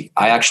China Sea.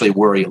 I actually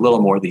worry a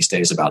little more these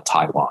days about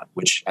Taiwan,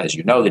 which, as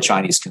you know, the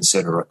Chinese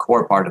consider a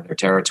core part of their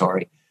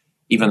territory,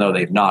 even though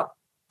they've not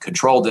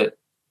controlled it,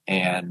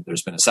 and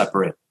there's been a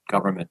separate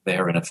government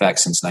there in effect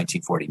since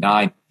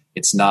 1949.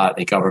 It's not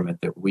a government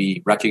that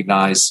we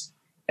recognize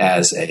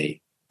as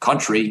a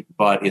country,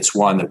 but it's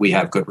one that we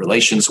have good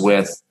relations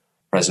with.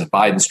 President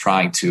Biden's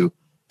trying to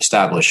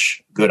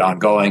establish good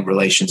ongoing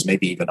relations,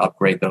 maybe even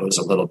upgrade those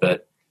a little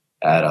bit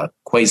at a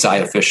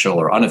quasi-official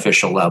or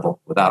unofficial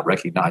level without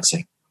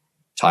recognizing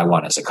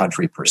Taiwan as a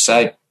country per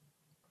se.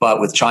 But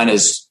with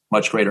China's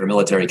much greater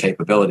military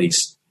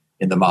capabilities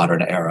in the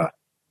modern era,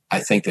 I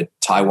think that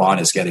Taiwan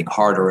is getting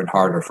harder and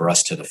harder for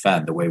us to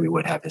defend the way we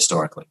would have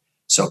historically.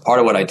 So part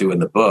of what I do in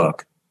the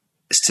book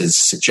is to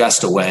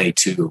suggest a way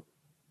to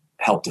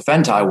help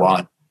defend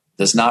Taiwan.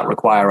 Does not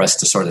require us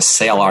to sort of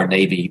sail our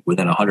Navy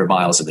within 100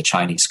 miles of the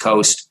Chinese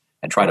coast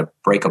and try to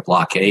break a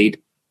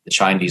blockade the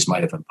Chinese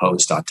might have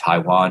imposed on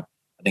Taiwan.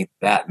 I think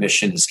that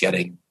mission is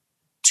getting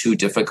too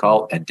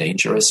difficult and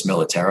dangerous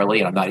militarily.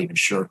 And I'm not even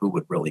sure who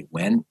would really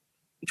win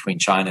between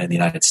China and the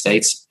United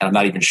States. And I'm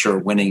not even sure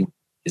winning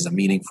is a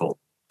meaningful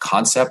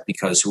concept,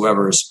 because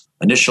whoever's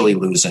initially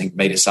losing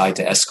may decide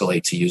to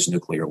escalate to use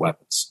nuclear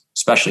weapons.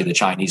 Especially the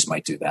Chinese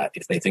might do that.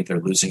 If they think they're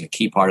losing a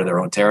key part of their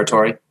own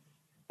territory,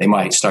 they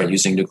might start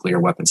using nuclear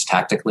weapons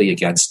tactically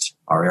against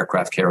our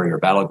aircraft carrier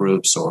battle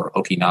groups or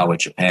Okinawa,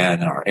 Japan,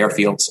 and our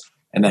airfields.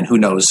 And then who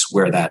knows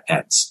where that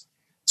ends.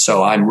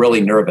 So I'm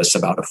really nervous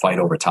about a fight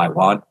over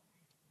Taiwan.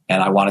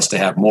 And I want us to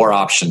have more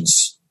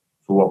options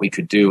for what we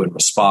could do in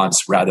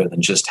response rather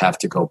than just have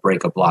to go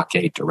break a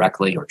blockade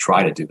directly or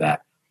try to do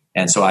that.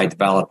 And so I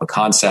develop a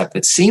concept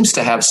that seems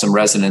to have some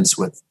resonance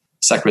with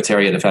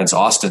Secretary of Defense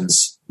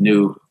Austin's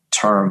new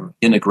term,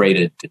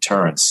 integrated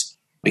deterrence,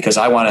 because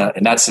I want to,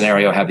 in that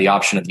scenario, have the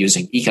option of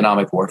using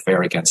economic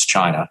warfare against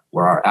China,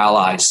 where our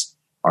allies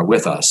are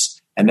with us,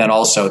 and then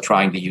also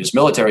trying to use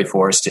military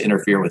force to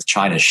interfere with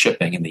China's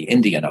shipping in the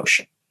Indian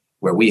Ocean,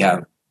 where we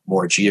have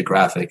more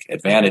geographic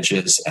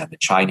advantages and the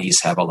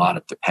Chinese have a lot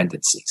of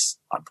dependencies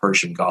on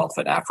Persian Gulf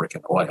and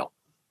African oil,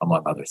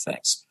 among other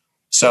things.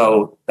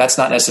 So that's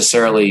not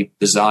necessarily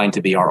designed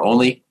to be our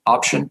only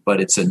option,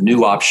 but it's a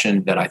new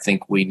option that I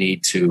think we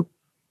need to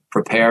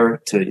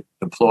prepare to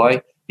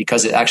employ,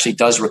 because it actually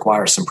does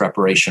require some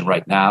preparation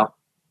right now,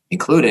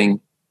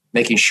 including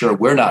making sure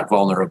we're not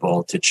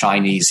vulnerable to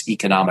Chinese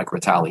economic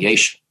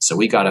retaliation. So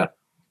we got to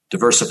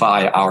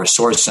diversify our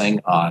sourcing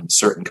on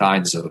certain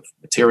kinds of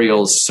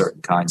materials,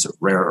 certain kinds of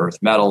rare earth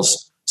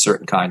metals,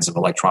 certain kinds of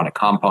electronic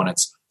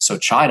components. So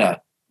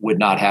China would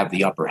not have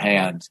the upper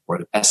hand or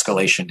the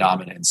escalation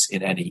dominance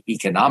in any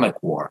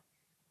economic war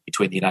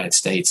between the United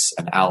States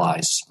and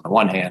allies on the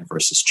one hand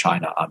versus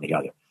China on the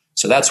other.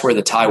 So that's where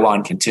the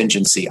Taiwan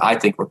contingency, I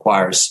think,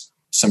 requires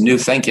some new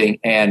thinking,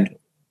 and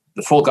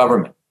the full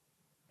government,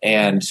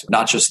 and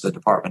not just the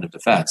Department of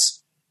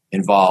Defense,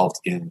 involved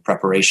in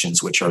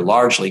preparations which are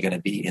largely going to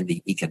be in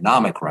the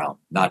economic realm,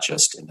 not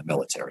just in the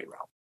military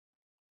realm.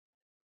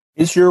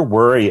 Is your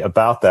worry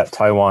about that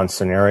Taiwan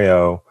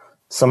scenario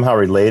somehow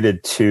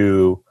related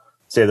to,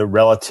 say, the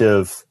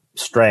relative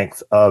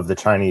strength of the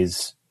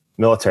Chinese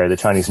military, the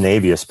Chinese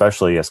Navy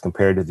especially, as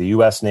compared to the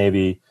U.S.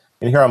 Navy?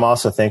 And here I'm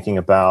also thinking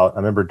about, I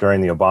remember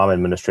during the Obama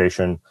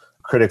administration,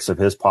 critics of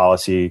his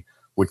policy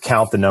would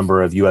count the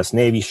number of U.S.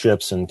 Navy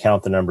ships and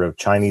count the number of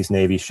Chinese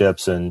Navy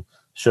ships and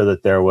show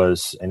that there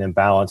was an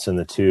imbalance in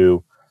the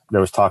two. There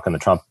was talk in the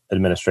Trump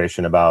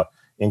administration about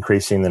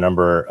increasing the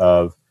number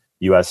of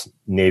U.S.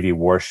 Navy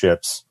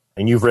warships.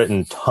 And you've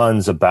written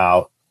tons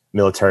about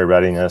military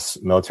readiness,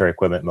 military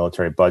equipment,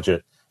 military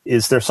budget.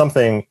 Is there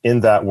something in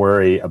that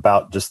worry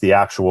about just the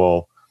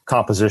actual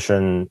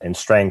composition and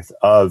strength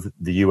of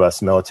the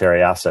U.S.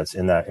 military assets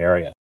in that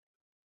area?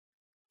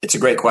 It's a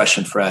great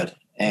question, Fred.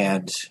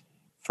 And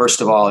first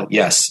of all,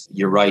 yes,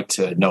 you're right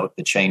to note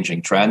the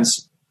changing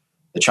trends.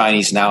 The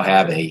Chinese now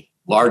have a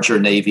larger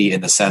Navy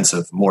in the sense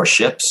of more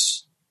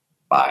ships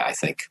by, I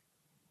think,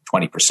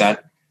 20%.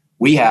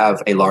 We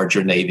have a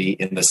larger Navy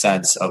in the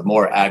sense of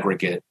more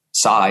aggregate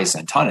size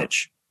and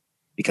tonnage,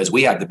 because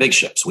we have the big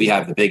ships. We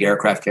have the big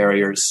aircraft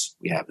carriers.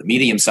 We have the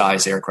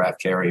medium-sized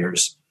aircraft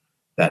carriers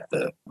that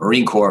the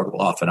Marine Corps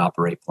will often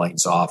operate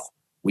planes off.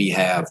 We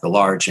have the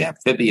large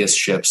amphibious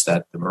ships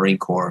that the Marine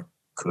Corps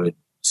could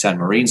send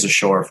Marines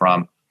ashore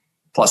from,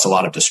 plus a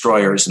lot of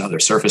destroyers and other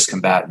surface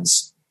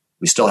combatants.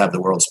 We still have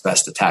the world's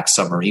best attack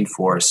submarine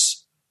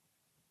force.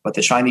 But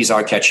the Chinese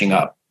are catching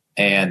up,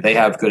 and they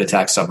have good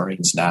attack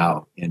submarines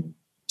now in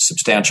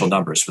substantial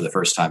numbers for the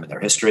first time in their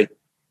history.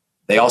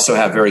 They also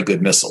have very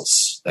good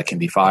missiles that can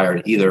be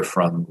fired either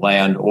from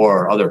land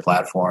or other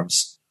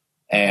platforms,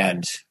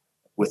 and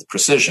with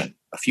precision,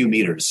 a few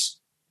meters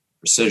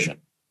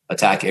precision,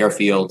 attack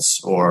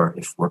airfields, or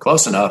if we're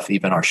close enough,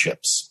 even our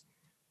ships.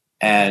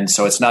 And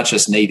so it's not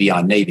just Navy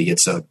on Navy,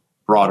 it's a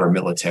broader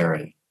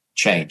military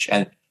change.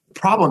 And the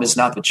problem is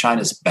not that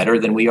China's better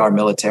than we are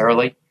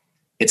militarily.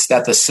 It's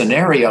that the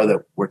scenario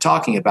that we're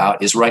talking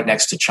about is right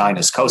next to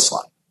China's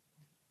coastline.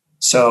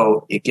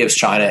 So it gives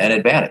China an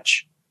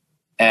advantage.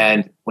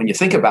 And when you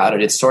think about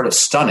it, it's sort of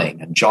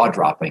stunning and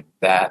jaw-dropping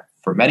that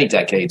for many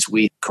decades,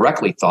 we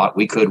correctly thought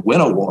we could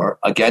win a war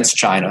against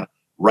China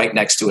right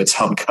next to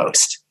its own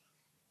coast.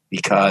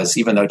 Because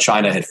even though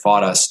China had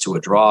fought us to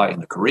a draw in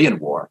the Korean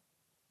War,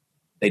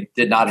 they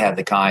did not have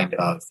the kind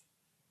of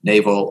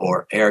naval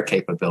or air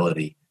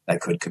capability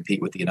that could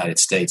compete with the United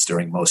States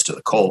during most of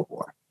the Cold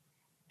War.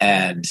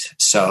 And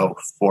so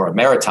for a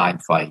maritime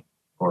fight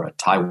or a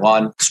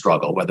Taiwan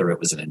struggle, whether it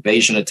was an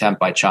invasion attempt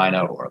by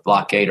China or a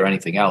blockade or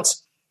anything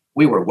else,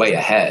 we were way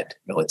ahead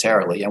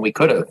militarily and we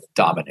could have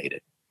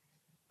dominated.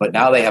 But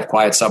now they have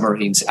quiet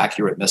submarines,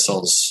 accurate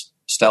missiles,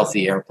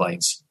 stealthy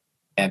airplanes.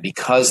 And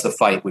because the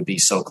fight would be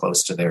so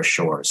close to their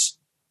shores,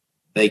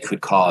 they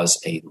could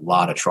cause a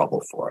lot of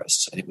trouble for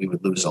us. I think we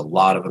would lose a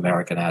lot of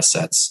American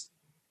assets.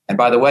 And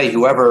by the way,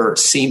 whoever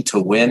seemed to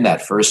win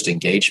that first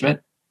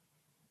engagement,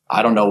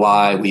 I don't know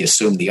why we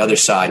assumed the other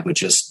side would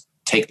just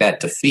take that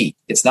defeat.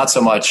 It's not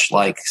so much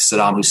like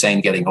Saddam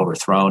Hussein getting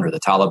overthrown or the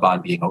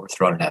Taliban being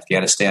overthrown in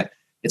Afghanistan.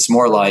 It's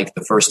more like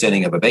the first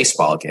inning of a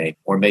baseball game,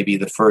 or maybe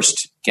the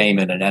first game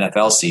in an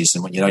NFL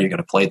season when you know you're going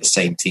to play the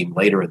same team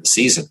later in the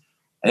season.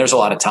 And there's a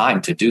lot of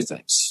time to do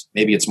things.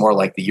 Maybe it's more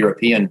like the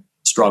European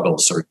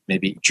struggles, or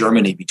maybe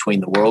Germany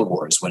between the world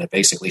wars, when it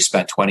basically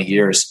spent 20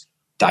 years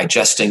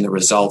digesting the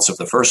results of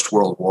the First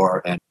World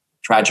War and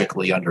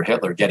tragically under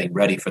Hitler getting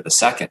ready for the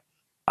second.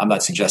 I'm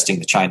not suggesting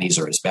the Chinese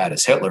are as bad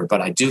as Hitler, but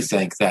I do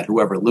think that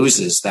whoever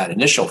loses that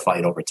initial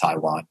fight over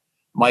Taiwan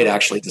might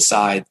actually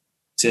decide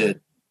to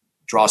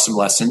draw some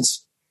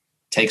lessons,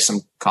 take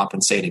some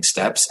compensating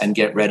steps, and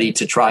get ready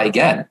to try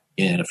again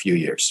in a few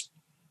years.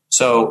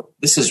 So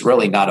this is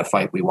really not a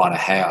fight we want to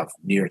have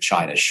near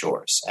China's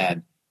shores.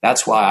 And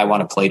that's why I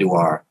want to play to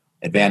our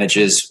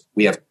advantages.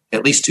 We have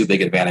at least two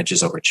big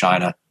advantages over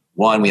China.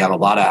 One, we have a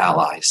lot of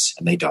allies,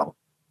 and they don't.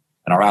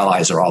 And our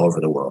allies are all over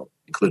the world,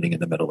 including in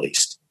the Middle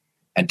East.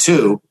 And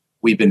two,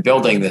 we've been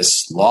building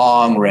this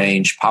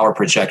long-range, power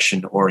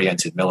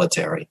projection-oriented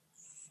military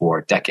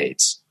for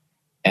decades.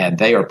 And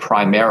they are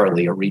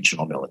primarily a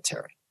regional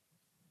military.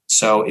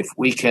 So if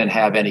we can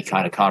have any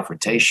kind of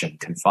confrontation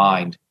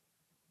confined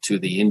to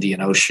the Indian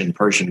Ocean,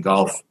 Persian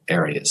Gulf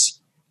areas,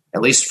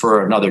 at least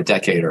for another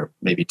decade or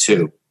maybe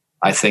two,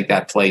 I think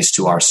that plays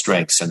to our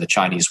strengths and the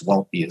Chinese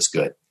won't be as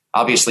good.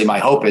 Obviously, my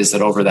hope is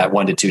that over that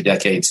 1 to 2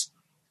 decades,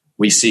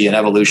 we see an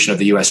evolution of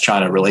the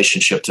U.S.-China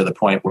relationship to the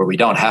point where we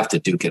don't have to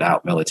duke it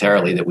out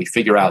militarily, that we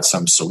figure out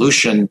some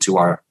solution to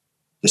our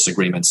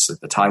disagreements, that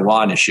the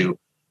Taiwan issue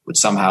would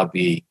somehow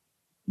be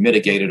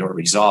mitigated or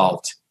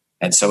resolved.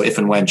 And so if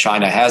and when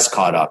China has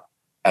caught up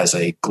as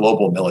a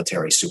global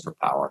military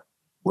superpower,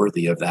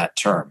 worthy of that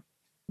term,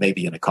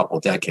 maybe in a couple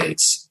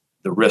decades,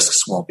 the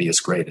risks won't be as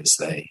great as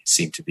they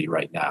seem to be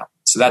right now.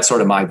 So that's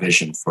sort of my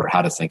vision for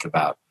how to think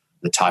about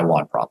the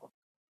Taiwan problem.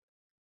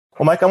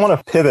 Well, Mike, I want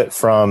to pivot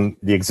from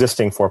the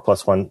existing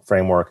 4+1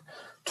 framework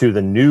to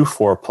the new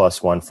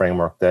 4+1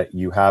 framework that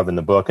you have in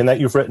the book and that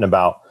you've written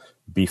about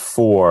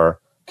before.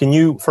 Can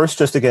you first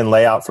just again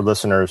lay out for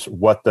listeners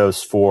what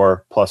those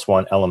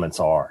 4+1 elements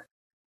are?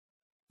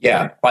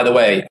 Yeah. By the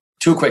way,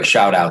 2 quick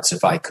shout outs,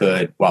 if I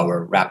could, while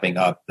we're wrapping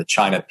up the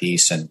China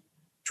piece and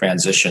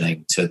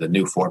transitioning to the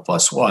new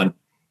 4+1.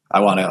 I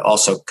want to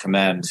also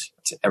commend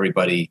to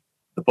everybody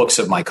the books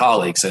of my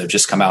colleagues that have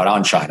just come out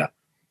on China.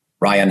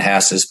 Ryan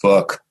Hass's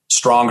book,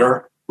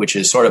 Stronger, which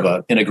is sort of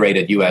an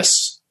integrated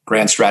U.S.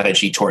 grand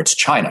strategy towards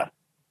China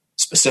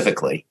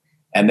specifically.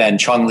 And then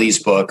Chung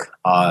Lee's book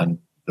on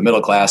the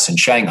middle class in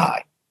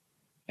Shanghai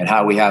and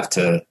how we have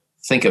to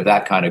think of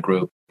that kind of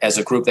group as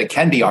a group that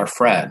can be our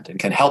friend and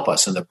can help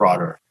us in the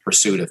broader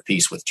pursuit of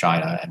peace with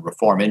China and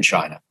reform in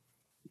China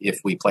if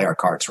we play our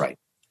cards right.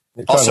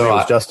 Also, I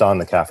was just on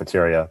the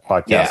Cafeteria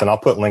podcast, and I'll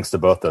put links to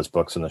both those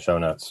books in the show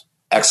notes.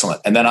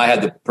 Excellent. And then I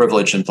had the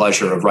privilege and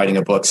pleasure of writing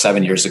a book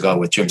 7 years ago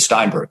with Jim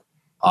Steinberg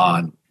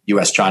on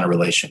U.S.-China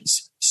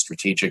relations,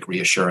 strategic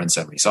reassurance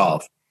and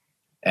resolve.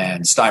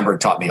 And Steinberg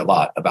taught me a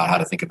lot about how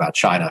to think about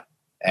China.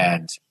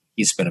 And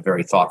he's been a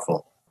very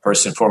thoughtful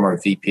person, former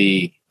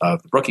VP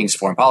of the Brookings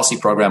Foreign Policy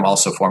Program,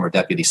 also former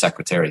Deputy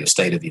Secretary of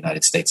State of the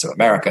United States of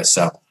America.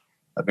 So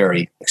a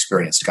very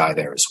experienced guy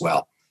there as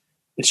well.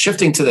 It's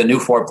shifting to the new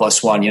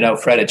 4+1. You know,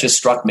 Fred, it just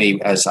struck me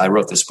as I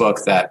wrote this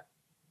book that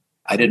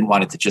I didn't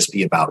want it to just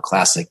be about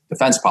classic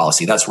defense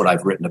policy. That's what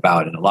I've written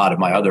about in a lot of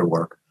my other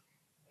work.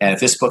 And if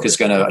this book is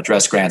going to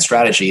address grand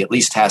strategy, it at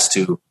least has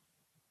to,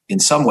 in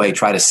some way,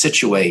 try to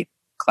situate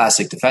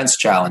classic defense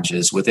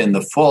challenges within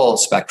the full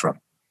spectrum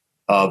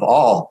of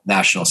all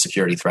national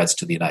security threats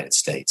to the United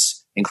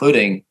States,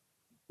 including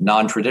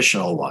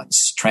non-traditional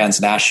ones,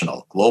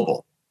 transnational,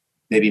 global.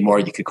 Maybe more,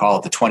 you could call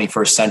it the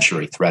 21st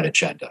century threat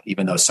agenda,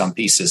 even though some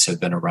pieces have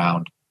been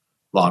around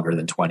longer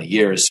than 20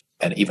 years,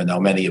 and even though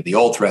many of the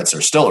old threats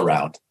are still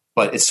around.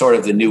 But it's sort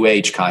of the new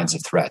age kinds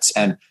of threats.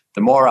 And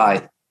the more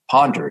I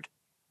pondered,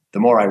 the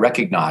more I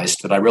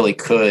recognized that I really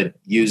could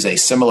use a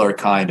similar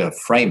kind of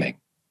framing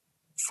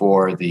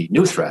for the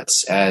new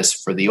threats as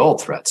for the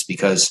old threats.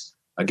 Because,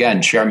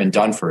 again, Chairman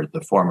Dunford,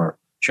 the former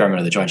chairman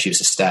of the Joint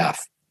Chiefs of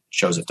Staff,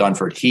 Joseph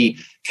Dunford, he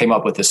came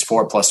up with this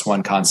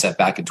 4+1 concept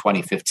back in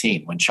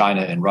 2015 when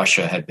China and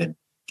Russia had been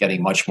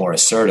getting much more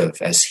assertive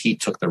as he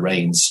took the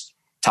reins,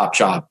 top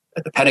job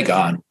at the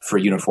Pentagon for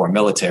uniform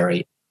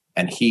military.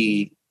 And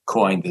he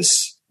coined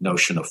this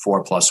notion of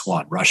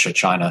 4+1, Russia,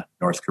 China,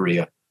 North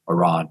Korea,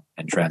 Iran,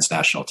 and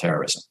transnational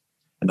terrorism.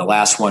 And the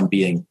last one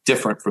being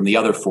different from the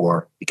other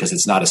 4 because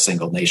it's not a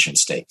single nation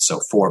state. So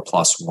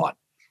 4+1.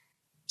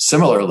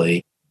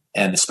 Similarly,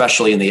 and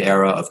especially in the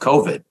era of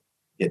COVID,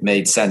 it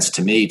made sense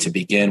to me to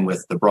begin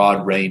with the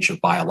broad range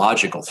of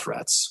biological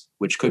threats,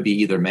 which could be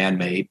either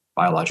man-made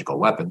biological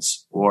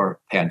weapons or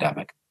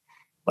pandemic,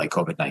 like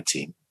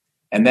COVID-19.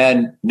 And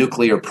then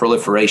nuclear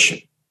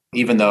proliferation,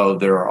 even though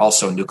there are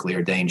also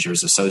nuclear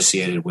dangers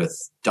associated with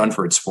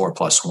Dunford's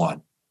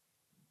 4+1.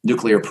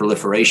 Nuclear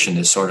proliferation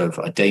is sort of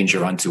a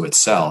danger unto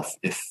itself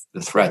if the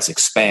threats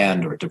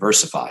expand or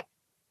diversify.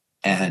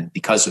 And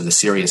because of the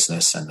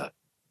seriousness and the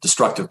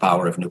destructive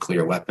power of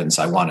nuclear weapons,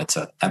 I wanted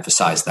to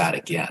emphasize that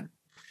again.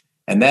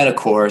 And then, of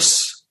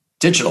course,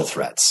 digital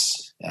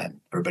threats. And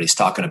everybody's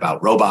talking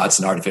about robots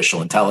and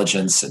artificial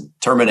intelligence and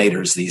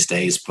Terminators these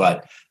days,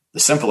 but the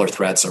simpler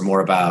threats are more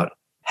about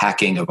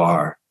hacking of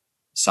our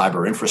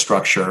cyber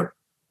infrastructure,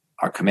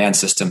 our command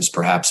systems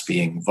perhaps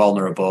being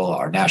vulnerable,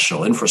 our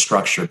national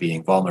infrastructure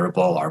being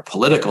vulnerable, our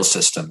political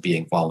system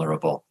being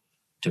vulnerable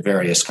to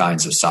various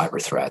kinds of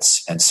cyber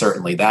threats. And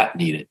certainly that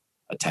needed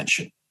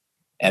attention.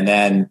 And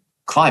then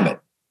climate,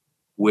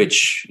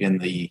 which in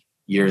the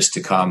years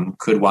to come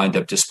could wind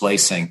up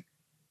displacing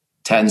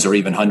tens or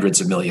even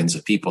hundreds of millions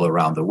of people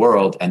around the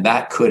world. And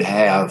that could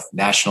have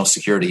national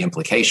security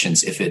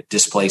implications if it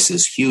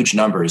displaces huge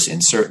numbers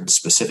in certain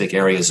specific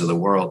areas of the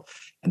world.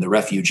 And the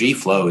refugee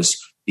flows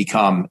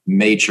become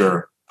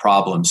major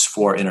problems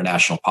for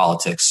international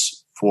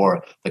politics,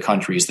 for the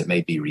countries that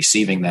may be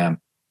receiving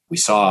them. We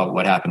saw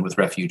what happened with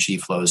refugee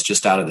flows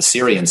just out of the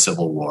Syrian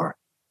civil war,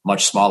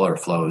 much smaller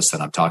flows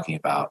than I'm talking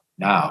about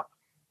now.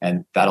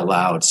 And that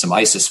allowed some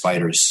ISIS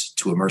fighters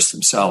to immerse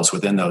themselves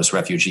within those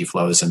refugee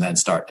flows and then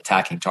start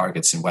attacking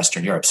targets in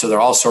Western Europe. So there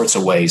are all sorts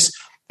of ways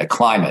that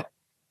climate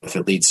if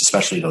it leads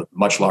especially to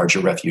much larger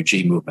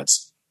refugee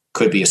movements,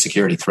 could be a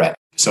security threat.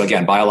 So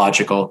again,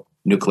 biological,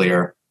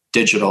 nuclear,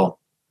 digital,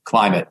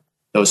 climate,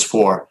 those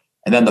four.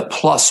 And then the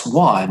plus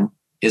one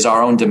is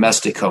our own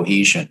domestic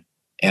cohesion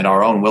and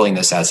our own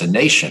willingness as a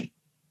nation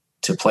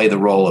to play the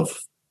role of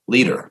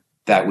leader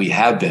that we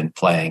have been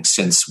playing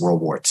since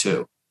World War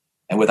II.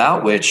 And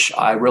without which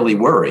I really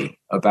worry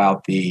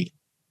about the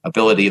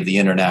ability of the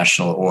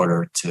international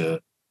order to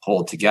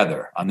hold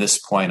together. On this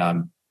point,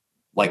 I'm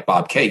like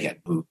Bob Kagan,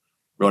 who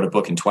wrote a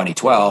book in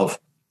 2012,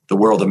 The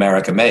World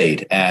America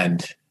Made,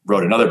 and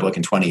wrote another book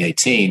in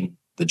 2018,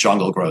 The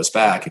Jungle Grows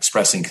Back,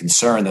 expressing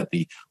concern that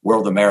the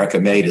world America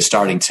made is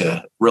starting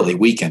to really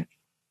weaken.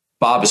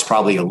 Bob is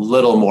probably a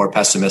little more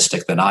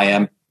pessimistic than I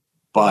am,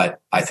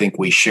 but I think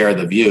we share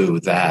the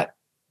view that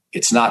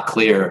it's not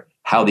clear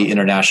how the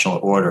international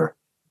order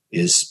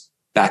is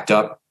backed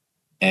up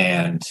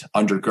and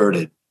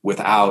undergirded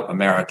without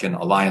American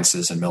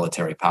alliances and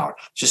military power.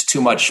 Just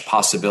too much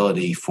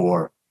possibility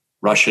for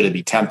Russia to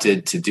be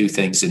tempted to do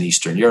things in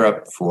Eastern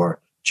Europe, for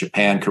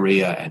Japan,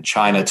 Korea, and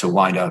China to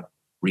wind up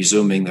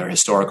resuming their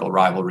historical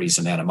rivalries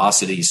and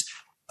animosities,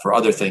 for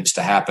other things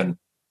to happen.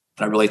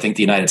 I really think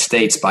the United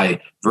States,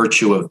 by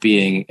virtue of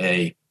being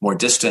a more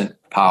distant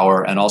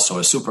power and also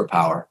a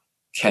superpower,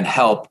 can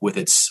help with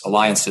its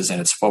alliances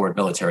and its forward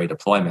military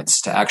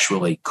deployments to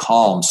actually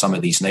calm some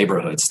of these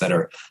neighborhoods that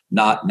are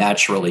not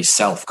naturally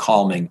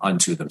self-calming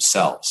unto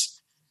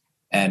themselves.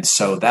 And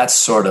so that's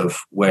sort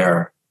of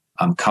where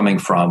I'm coming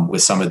from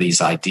with some of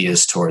these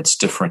ideas towards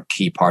different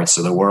key parts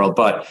of the world.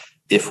 But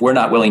if we're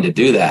not willing to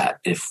do that,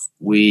 if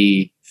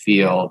we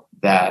feel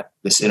that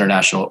this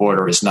international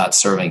order is not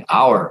serving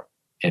our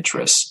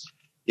interests,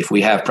 if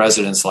we have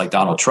presidents like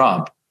Donald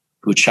Trump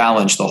who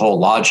challenge the whole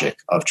logic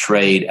of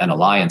trade and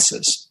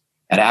alliances,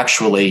 and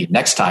actually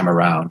next time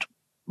around,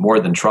 more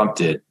than Trump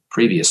did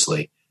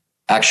previously,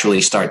 actually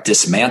start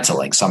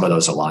dismantling some of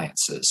those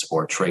alliances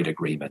or trade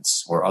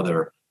agreements or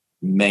other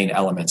main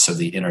elements of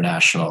the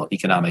international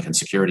economic and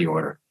security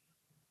order,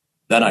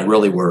 then I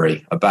really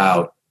worry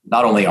about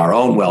not only our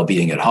own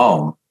well-being at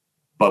home,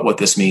 but what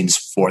this means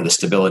for the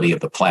stability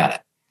of the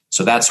planet.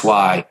 So that's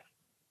why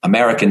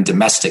American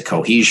domestic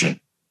cohesion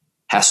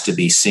has to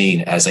be seen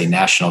as a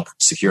national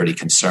security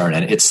concern.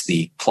 And it's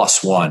the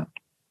plus one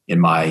in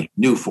my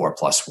new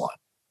 4+1.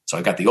 So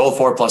I got the old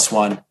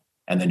 4+1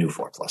 and the new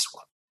 4+1.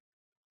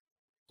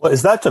 Well,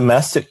 is that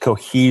domestic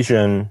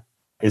cohesion,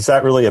 is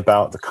that really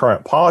about the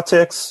current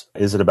politics?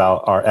 Is it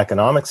about our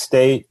economic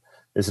state?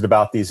 Is it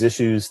about these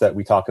issues that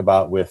we talk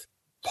about with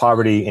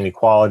poverty,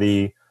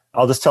 inequality?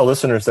 I'll just tell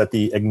listeners that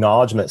the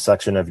acknowledgement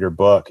section of your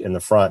book in the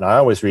front, and I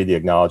always read the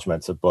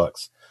acknowledgements of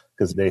books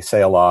because they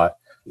say a lot.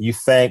 You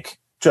thank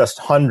just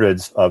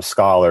hundreds of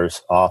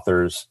scholars,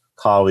 authors,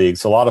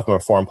 colleagues. A lot of them are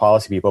foreign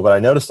policy people, but I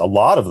noticed a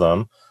lot of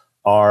them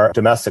are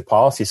domestic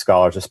policy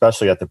scholars,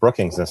 especially at the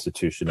Brookings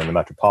Institution in the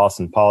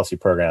Metropolitan Policy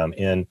Program,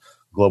 in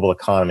global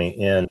economy,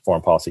 in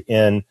foreign policy,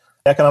 in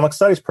economic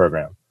studies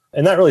program.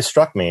 And that really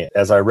struck me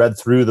as I read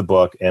through the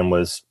book and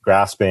was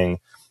grasping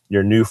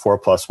your new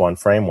 4+1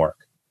 framework.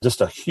 Just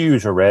a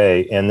huge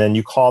array. And then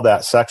you call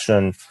that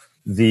section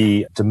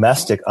the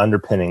domestic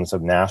underpinnings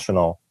of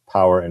national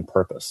power and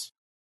purpose.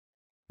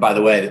 By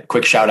the way,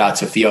 quick shout out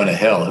to Fiona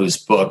Hill, whose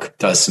book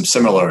does some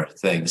similar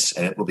things,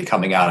 and it will be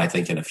coming out, I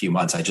think, in a few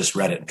months. I just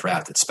read it in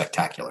draft. It's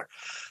spectacular.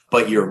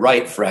 But you're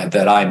right, Fred,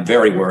 that I'm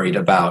very worried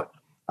about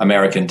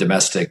American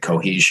domestic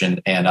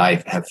cohesion, and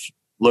I have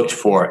looked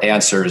for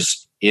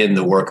answers in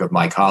the work of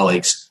my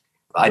colleagues.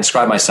 I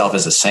describe myself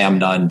as a Sam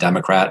Nunn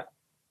Democrat,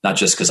 not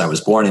just because I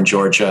was born in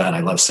Georgia and I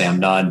love Sam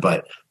Nunn,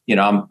 but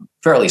I'm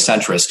fairly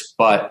centrist.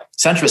 But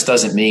centrist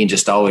doesn't mean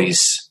just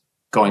always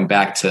going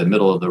back to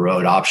middle of the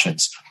road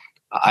options.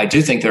 I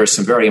do think there are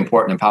some very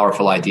important and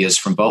powerful ideas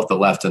from both the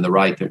left and the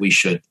right that we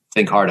should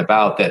think hard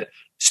about that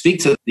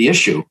speak to the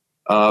issue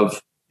of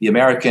the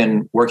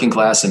American working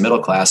class and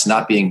middle class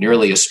not being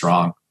nearly as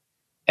strong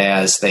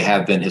as they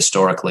have been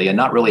historically and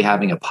not really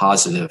having a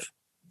positive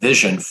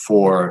vision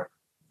for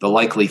the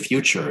likely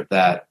future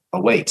that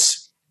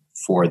awaits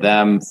for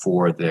them,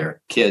 for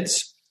their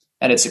kids.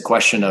 And it's a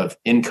question of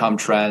income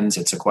trends.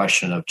 It's a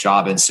question of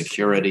job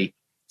insecurity.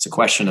 It's a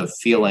question of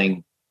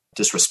feeling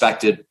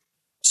disrespected.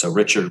 So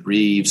Richard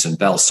Reeves and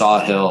Bell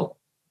Sawhill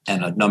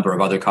and a number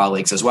of other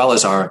colleagues, as well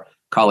as our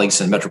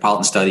colleagues in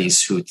metropolitan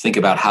studies who think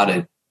about how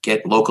to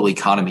get local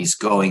economies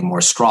going more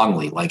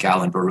strongly, like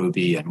Alan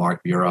Berube and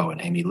Mark Bureau and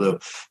Amy Liu.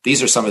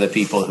 These are some of the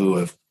people who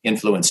have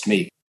influenced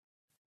me.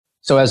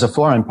 So as a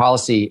foreign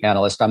policy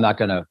analyst, I'm not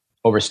going to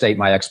overstate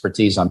my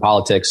expertise on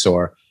politics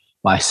or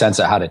my sense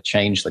of how to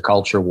change the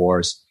culture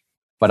wars.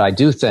 But I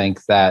do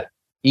think that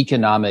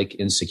economic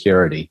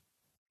insecurity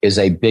is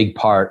a big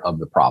part of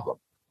the problem.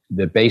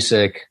 The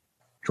basic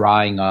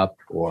drying up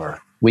or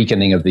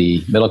weakening of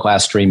the middle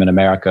class stream in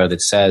America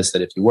that says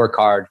that if you work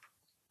hard,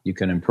 you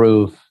can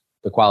improve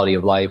the quality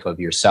of life of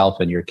yourself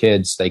and your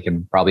kids. They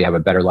can probably have a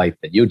better life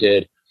than you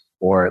did,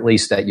 or at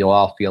least that you'll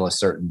all feel a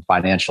certain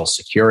financial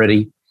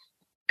security.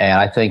 And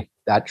I think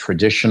that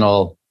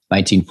traditional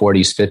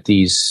 1940s,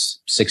 50s,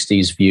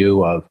 60s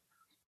view of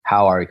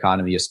how our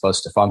economy is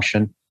supposed to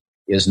function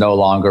is no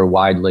longer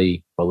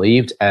widely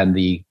believed. And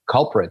the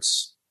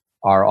culprits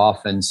are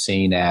often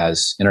seen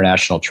as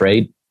international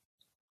trade,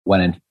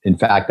 when in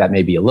fact, that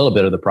may be a little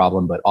bit of the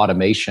problem, but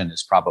automation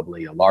is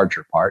probably a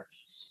larger part.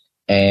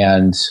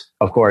 And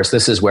of course,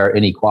 this is where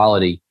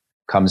inequality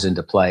comes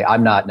into play.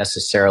 I'm not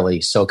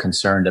necessarily so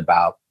concerned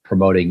about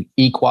promoting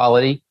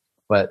equality,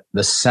 but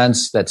the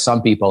sense that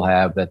some people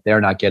have that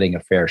they're not getting a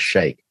fair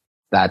shake,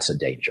 that's a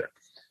danger.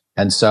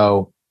 And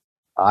so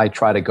I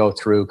try to go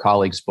through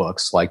colleagues'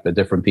 books, like the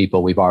different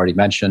people we've already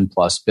mentioned,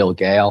 plus Bill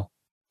Gale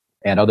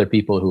and other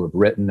people who have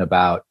written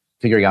about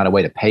figuring out a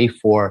way to pay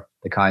for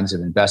the kinds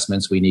of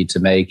investments we need to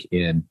make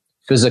in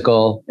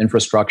physical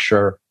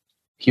infrastructure,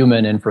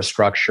 human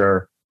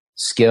infrastructure,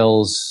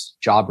 skills,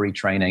 job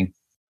retraining,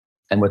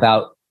 and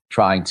without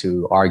trying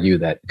to argue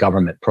that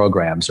government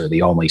programs are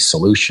the only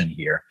solution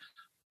here.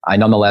 I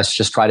nonetheless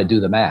just try to do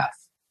the math,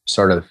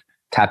 sort of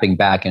tapping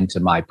back into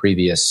my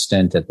previous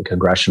stint at the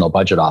Congressional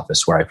Budget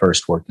Office, where I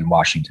first worked in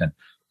Washington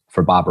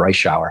for Bob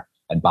Reischauer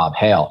and Bob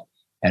Hale,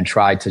 and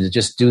tried to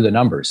just do the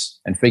numbers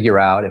and figure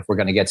out, if we're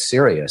going to get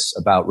serious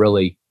about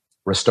really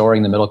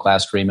restoring the middle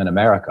class dream in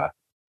America,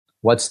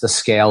 what's the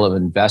scale of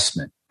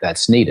investment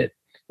that's needed?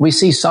 We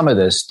see some of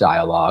this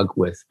dialogue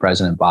with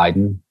President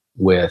Biden,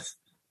 with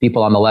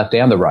people on the left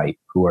and the right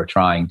who are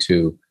trying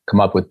to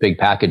come up with big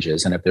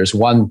packages. And if there's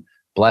one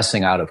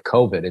blessing out of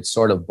COVID, it's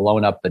sort of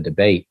blown up the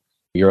debate.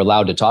 You're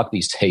allowed to talk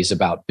these days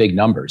about big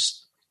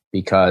numbers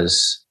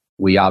because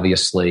we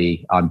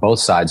obviously, on both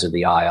sides of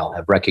the aisle,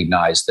 have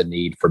recognized the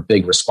need for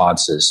big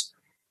responses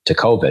to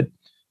COVID.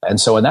 And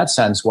so in that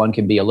sense, one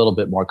can be a little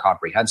bit more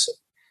comprehensive.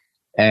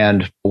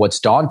 And what's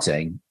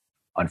daunting,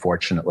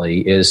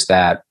 unfortunately, is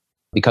that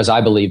because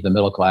I believe the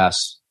middle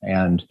class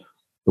and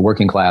the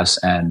working class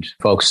and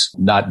folks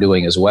not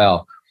doing as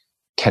well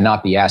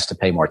cannot be asked to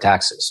pay more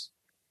taxes.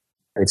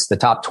 It's the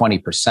top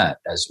 20%,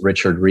 as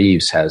Richard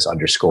Reeves has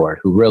underscored,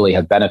 who really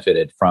have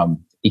benefited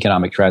from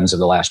economic trends of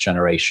the last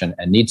generation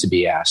and need to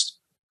be asked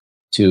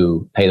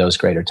to pay those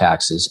greater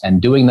taxes.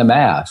 And doing the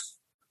math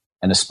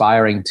and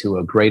aspiring to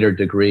a greater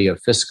degree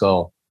of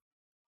fiscal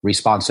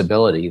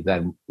responsibility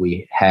than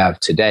we have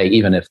today,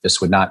 even if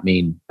this would not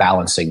mean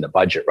balancing the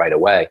budget right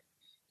away,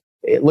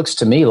 it looks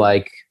to me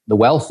like the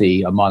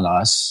wealthy among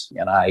us,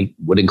 and I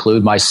would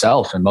include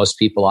myself and most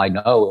people I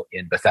know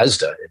in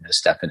Bethesda in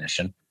this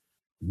definition,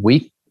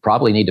 we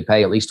probably need to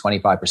pay at least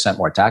 25%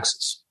 more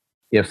taxes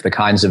if the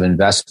kinds of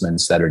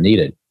investments that are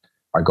needed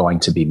are going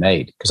to be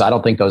made. Because I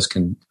don't think those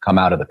can come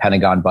out of the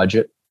Pentagon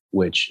budget,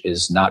 which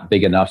is not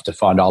big enough to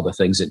fund all the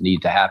things that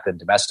need to happen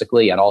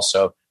domestically and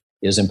also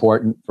is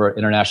important for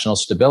international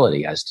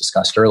stability, as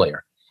discussed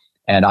earlier.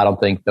 And I don't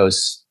think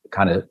those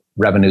kind of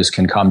revenues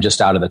can come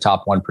just out of the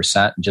top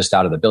 1%, just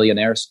out of the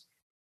billionaires.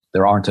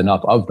 There aren't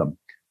enough of them,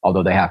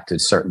 although they have to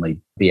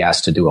certainly be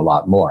asked to do a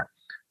lot more.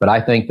 But I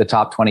think the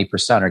top 20%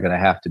 are going to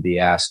have to be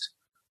asked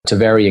to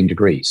varying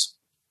degrees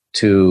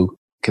to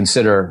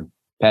consider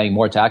paying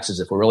more taxes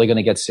if we're really going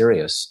to get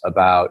serious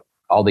about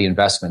all the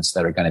investments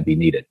that are going to be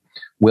needed.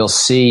 We'll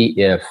see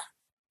if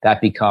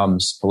that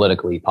becomes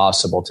politically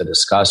possible to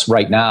discuss.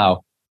 Right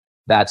now,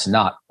 that's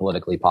not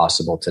politically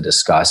possible to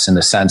discuss in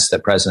the sense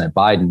that President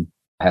Biden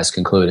has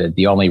concluded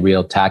the only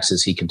real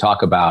taxes he can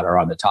talk about are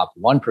on the top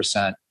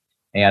 1%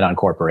 and on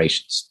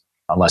corporations,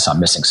 unless I'm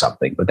missing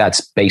something. But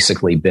that's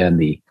basically been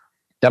the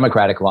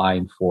Democratic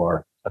line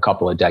for a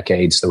couple of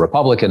decades. The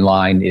Republican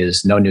line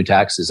is no new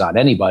taxes on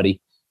anybody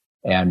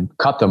and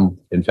cut them,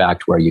 in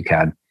fact, where you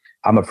can.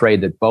 I'm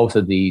afraid that both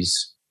of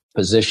these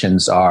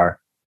positions are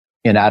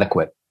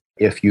inadequate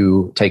if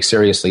you take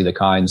seriously the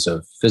kinds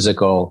of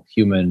physical,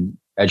 human,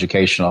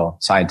 educational,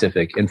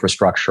 scientific,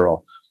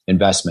 infrastructural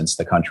investments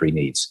the country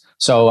needs.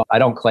 So I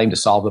don't claim to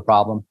solve the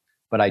problem,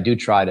 but I do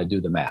try to do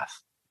the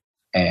math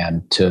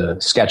and to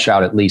sketch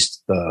out at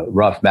least the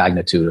rough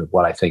magnitude of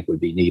what I think would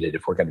be needed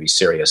if we're going to be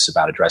serious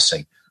about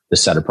addressing the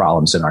set of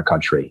problems in our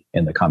country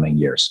in the coming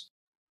years.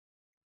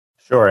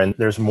 Sure. And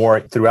there's more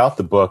throughout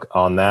the book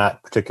on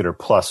that particular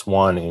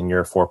 +1 in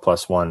your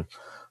 4+1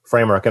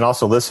 framework. And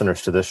also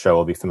listeners to this show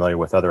will be familiar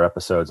with other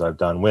episodes I've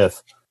done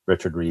with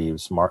Richard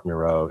Reeves, Mark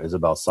Muro,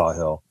 Isabel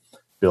Sawhill,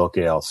 Bill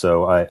Gale.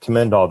 So I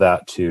commend all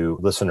that to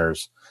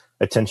listeners'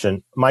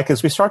 attention. Mike,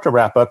 as we start to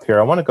wrap up here,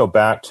 I want to go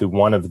back to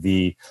one of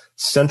the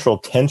central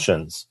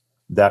tensions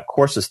that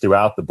courses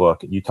throughout the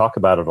book. You talk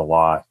about it a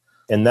lot,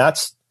 and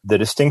that's the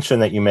distinction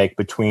that you make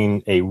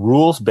between a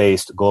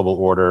rules-based global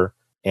order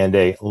and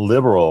a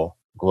liberal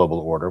global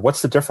order.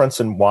 What's the difference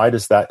and why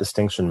does that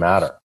distinction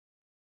matter?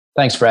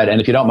 Thanks, Fred.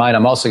 And if you don't mind,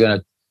 I'm also going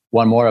to,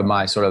 one more of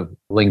my sort of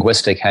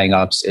linguistic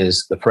hangups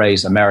is the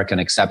phrase American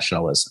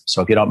exceptionalism.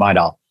 So if you don't mind,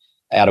 I'll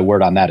add a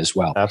word on that as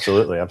well.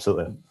 Absolutely,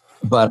 absolutely.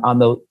 But on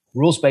the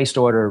rules-based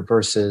order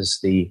versus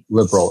the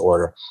liberal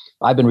order,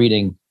 I've been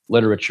reading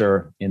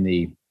literature in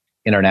the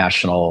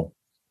international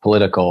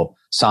political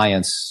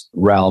science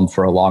realm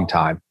for a long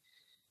time.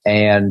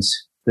 And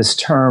this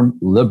term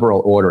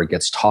liberal order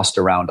gets tossed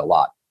around a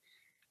lot.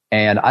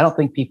 And I don't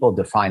think people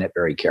define it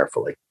very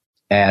carefully.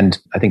 And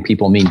I think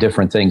people mean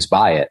different things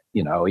by it,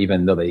 you know,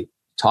 even though they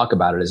talk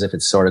about it as if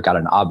it's sort of got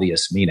an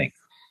obvious meaning.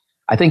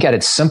 I think at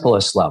its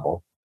simplest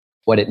level,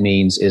 what it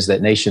means is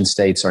that nation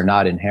states are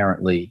not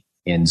inherently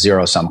in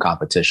zero-sum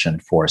competition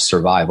for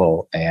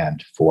survival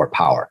and for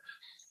power.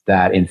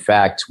 That, in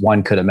fact,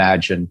 one could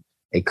imagine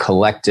a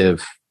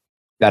collective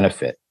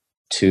benefit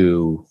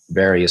to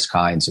various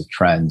kinds of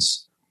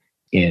trends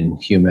in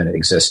human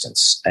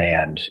existence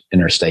and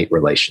interstate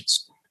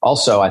relations.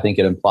 Also, I think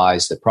it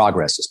implies that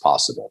progress is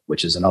possible,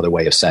 which is another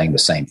way of saying the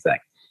same thing.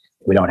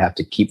 We don't have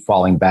to keep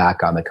falling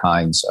back on the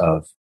kinds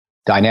of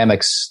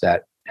dynamics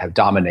that have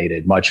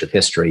dominated much of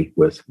history,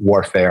 with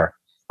warfare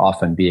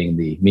often being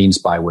the means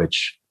by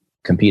which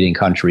competing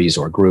countries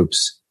or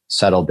groups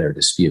settled their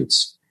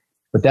disputes.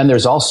 But then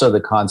there's also the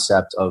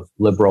concept of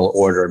liberal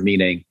order,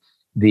 meaning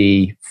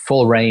the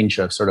full range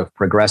of sort of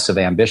progressive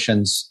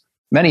ambitions,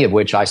 many of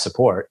which I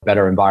support: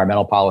 better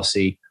environmental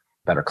policy,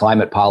 better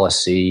climate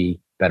policy,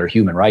 better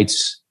human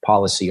rights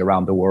policy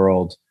around the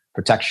world,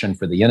 protection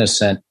for the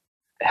innocent,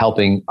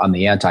 helping on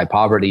the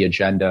anti-poverty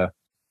agenda,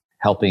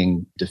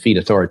 helping defeat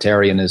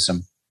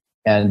authoritarianism.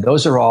 And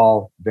those are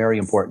all very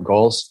important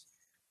goals.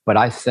 But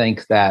I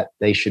think that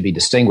they should be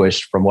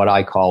distinguished from what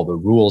I call the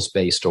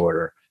rules-based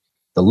order.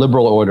 The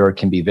liberal order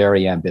can be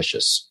very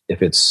ambitious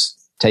if it's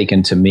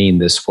taken to mean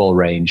this full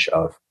range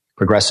of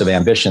progressive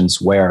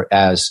ambitions,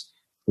 whereas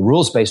the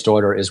rules-based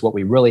order is what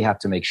we really have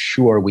to make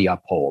sure we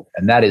uphold.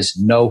 And that is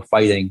no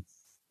fighting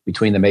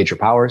between the major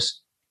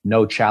powers,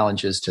 no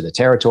challenges to the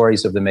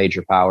territories of the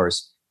major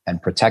powers, and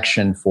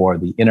protection for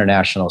the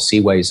international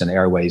seaways and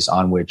airways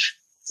on which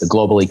the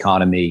global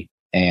economy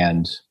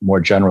and more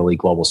generally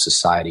global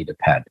society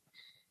depend.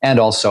 And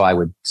also, I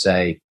would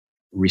say,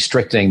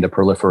 restricting the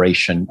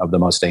proliferation of the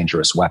most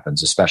dangerous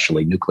weapons,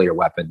 especially nuclear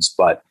weapons,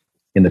 but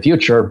in the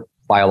future,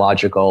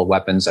 biological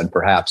weapons and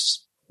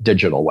perhaps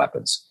digital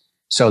weapons.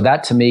 So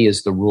that to me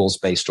is the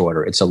rules-based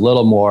order. It's a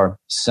little more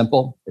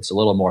simple. It's a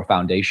little more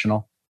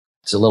foundational.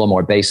 It's a little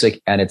more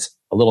basic, and it's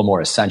a little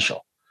more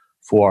essential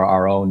for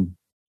our own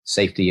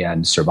safety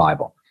and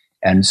survival.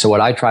 And so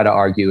what I try to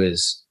argue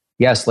is,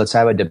 yes, let's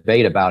have a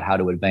debate about how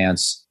to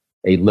advance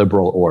a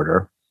liberal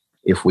order,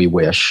 if we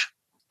wish.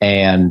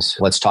 And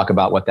let's talk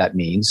about what that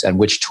means and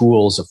which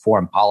tools of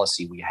foreign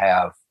policy we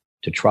have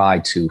to try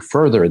to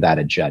further that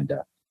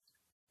agenda.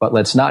 But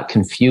let's not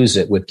confuse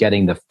it with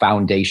getting the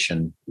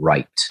foundation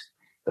right.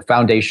 The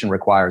foundation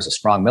requires a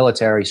strong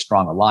military,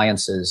 strong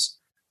alliances,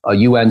 a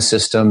UN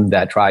system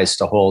that tries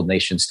to hold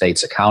nation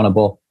states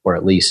accountable, or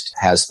at least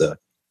has the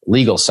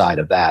legal side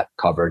of that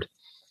covered,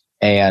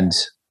 and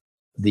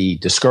the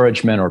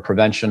discouragement or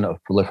prevention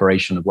of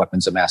proliferation of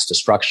weapons of mass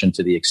destruction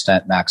to the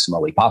extent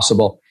maximally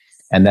possible,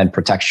 and then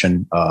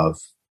protection of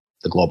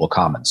the global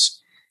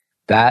commons.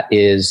 That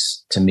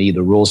is, to me,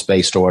 the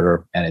rules-based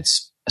order and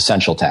its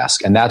essential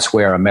task. And that's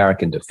where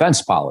American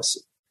defense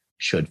policy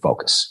should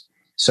focus.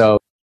 So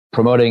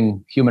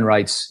promoting human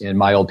rights in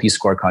my old Peace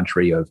Corps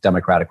country of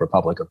Democratic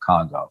Republic of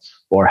Congo,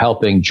 or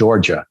helping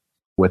Georgia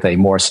with a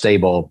more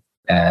stable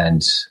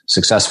and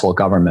successful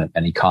government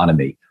and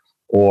economy,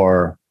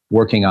 or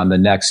working on the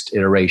next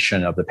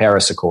iteration of the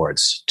Paris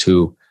Accords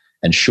to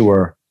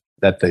ensure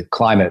that the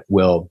climate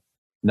will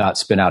not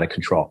spin out of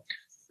control.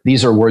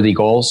 These are worthy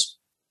goals,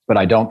 but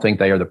I don't think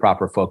they are the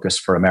proper focus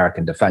for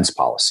American defense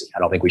policy. I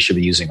don't think we should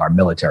be using our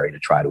military to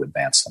try to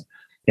advance them.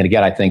 And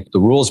again, I think the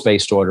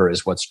rules-based order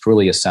is what's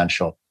truly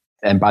essential.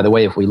 And by the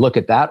way, if we look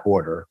at that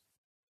order,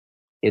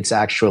 it's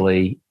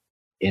actually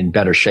in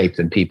better shape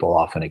than people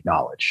often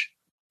acknowledge,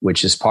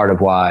 which is part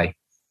of why,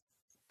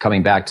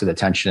 coming back to the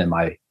tension in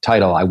my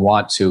title, I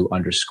want to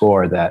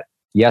underscore that,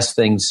 yes,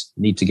 things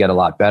need to get a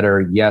lot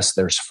better. Yes,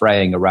 there's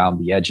fraying around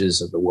the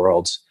edges of the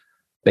world's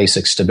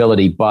basic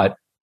stability, but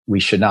we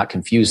should not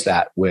confuse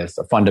that with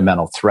a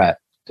fundamental threat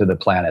to the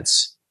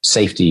planet's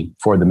safety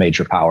for the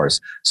major powers.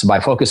 So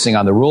by focusing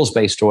on the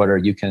rules-based order,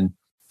 you can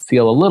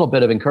feel a little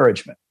bit of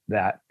encouragement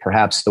that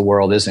perhaps the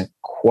world isn't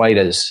quite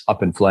as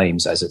up in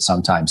flames as it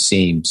sometimes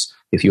seems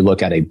if you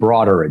look at a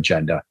broader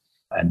agenda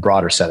and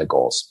broader set of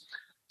goals.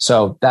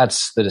 So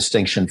that's the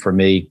distinction for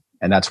me,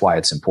 and that's why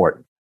it's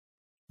important.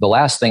 The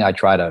last thing I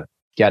try to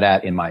get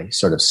at in my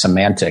sort of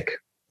semantic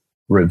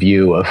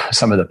review of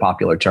some of the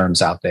popular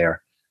terms out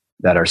there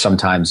that are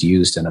sometimes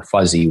used in a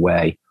fuzzy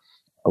way,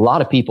 a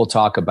lot of people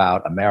talk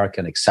about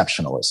American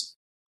exceptionalism.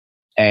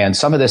 And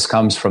some of this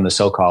comes from the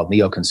so-called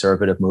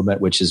neoconservative movement,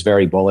 which is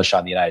very bullish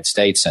on the United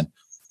States and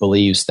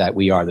believes that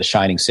we are the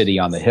shining city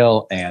on the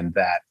hill and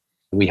that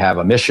we have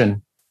a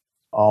mission,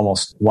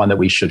 almost one that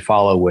we should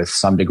follow with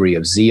some degree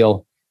of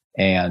zeal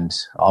and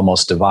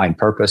almost divine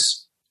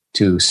purpose,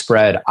 to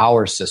spread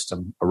our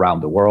system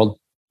around the world.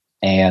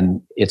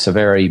 And it's a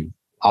very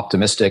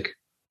optimistic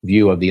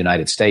view of the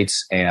United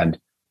States and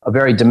a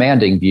very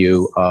demanding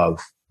view of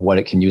what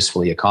it can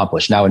usefully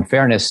accomplish. Now, in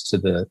fairness to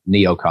the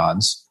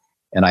neocons,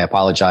 and I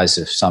apologize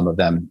if some of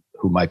them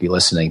who might be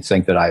listening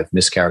think that I've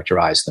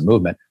mischaracterized the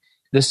movement,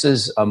 this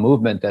is a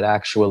movement that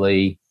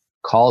actually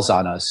calls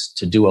on us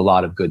to do a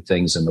lot of good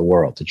things in the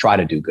world, to try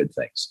to do good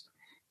things.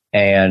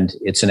 And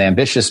it's an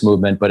ambitious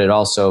movement, but it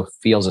also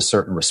feels a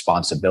certain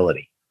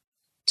responsibility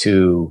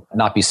to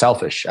not be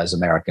selfish as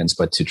Americans,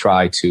 but to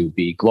try to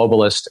be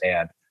globalist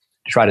and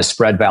try to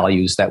spread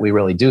values that we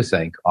really do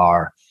think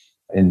are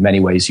in many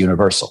ways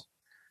universal.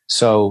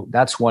 So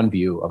that's one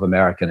view of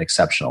American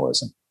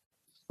exceptionalism.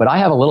 But I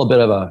have a little bit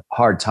of a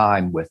hard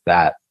time with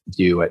that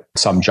view at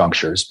some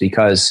junctures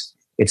because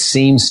it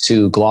seems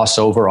to gloss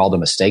over all the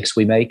mistakes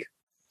we make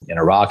in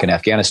Iraq and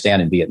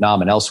Afghanistan and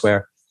Vietnam and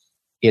elsewhere.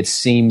 It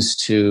seems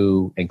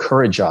to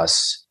encourage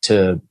us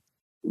to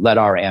let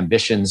our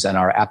ambitions and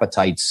our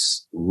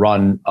appetites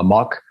run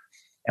amok.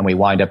 And we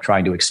wind up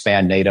trying to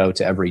expand NATO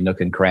to every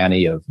nook and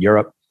cranny of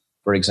Europe,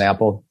 for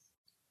example.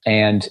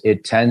 And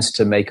it tends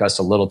to make us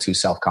a little too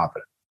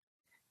self-confident.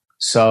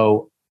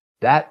 So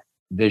that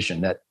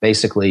vision that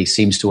basically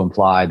seems to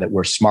imply that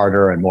we're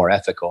smarter and more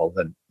ethical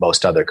than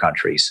most other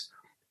countries,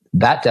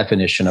 that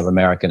definition of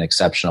American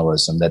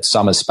exceptionalism that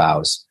some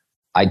espouse,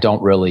 I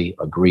don't really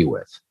agree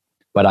with.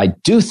 But I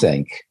do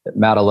think that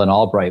Madeleine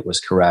Albright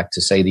was correct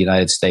to say the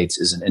United States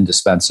is an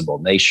indispensable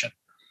nation.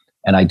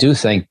 And I do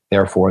think,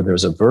 therefore,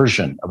 there's a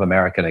version of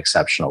American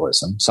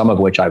exceptionalism, some of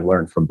which I've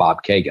learned from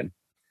Bob Kagan,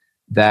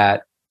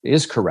 that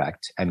is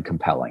correct and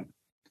compelling.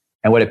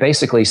 And what it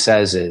basically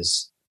says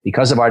is,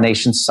 because of our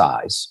nation's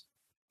size,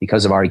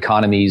 because of our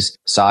economy's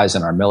size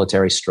and our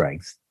military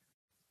strength,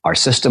 our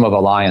system of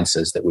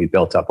alliances that we've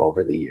built up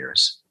over the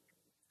years,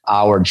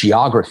 our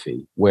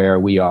geography, where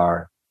we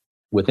are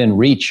within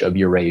reach of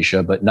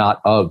Eurasia, but not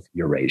of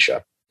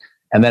Eurasia.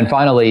 And then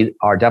finally,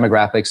 our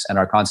demographics and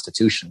our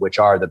Constitution, which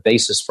are the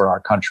basis for our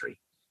country.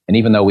 And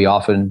even though we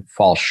often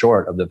fall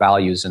short of the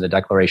values in the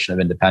Declaration of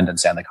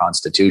Independence and the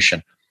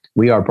Constitution,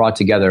 we are brought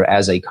together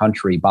as a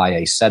country by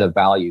a set of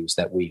values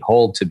that we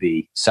hold to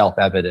be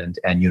self-evident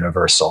and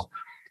universal.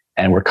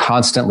 And we're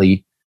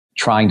constantly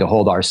trying to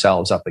hold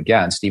ourselves up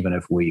against, even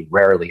if we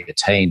rarely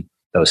attain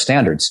those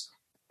standards.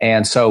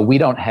 And so we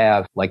don't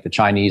have, like the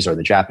Chinese or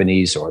the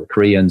Japanese or the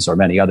Koreans or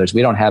many others,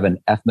 we don't have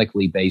an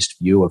ethnically based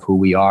view of who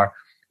we are.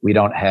 We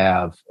don't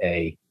have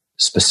a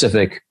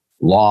specific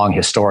long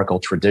historical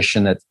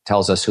tradition that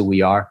tells us who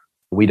we are.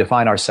 We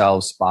define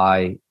ourselves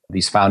by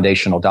these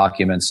foundational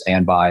documents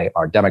and by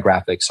our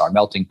demographics, our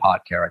melting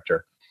pot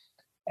character.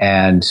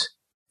 And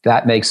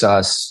that makes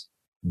us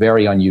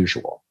very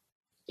unusual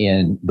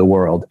in the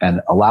world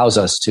and allows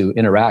us to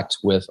interact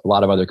with a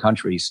lot of other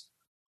countries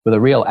with a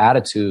real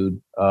attitude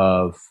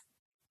of,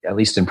 at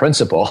least in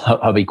principle,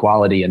 of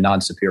equality and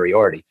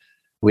non-superiority.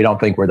 We don't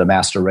think we're the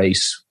master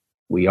race.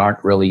 We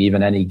aren't really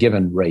even any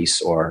given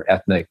race or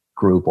ethnic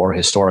group or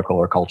historical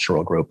or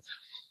cultural group.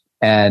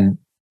 And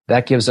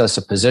that gives us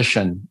a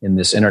position in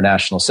this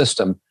international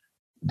system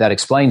that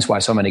explains why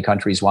so many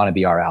countries want to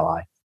be our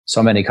ally.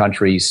 So many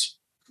countries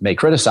may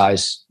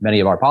criticize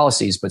many of our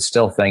policies, but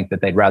still think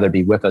that they'd rather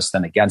be with us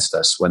than against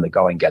us when the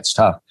going gets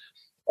tough.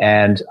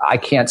 And I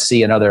can't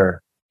see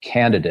another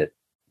candidate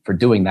for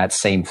doing that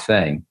same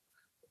thing,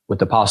 with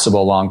the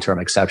possible long-term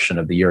exception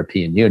of the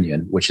European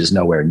Union, which is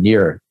nowhere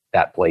near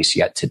that place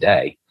yet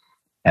today,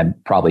 and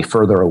probably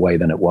further away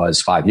than it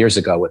was 5 years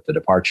ago with the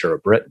departure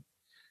of Britain.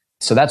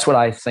 So that's what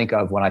I think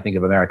of when I think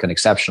of American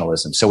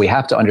exceptionalism. So we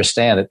have to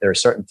understand that there are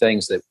certain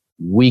things that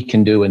we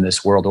can do in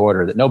this world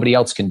order that nobody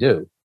else can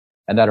do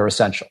and that are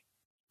essential.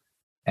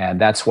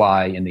 And that's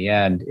why, in the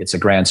end, it's a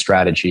grand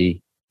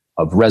strategy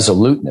of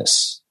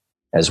resoluteness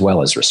as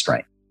well as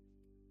restraint.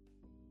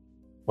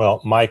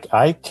 Well, Mike,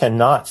 I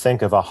cannot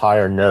think of a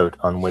higher note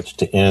on which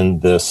to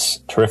end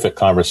this terrific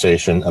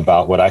conversation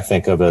about what I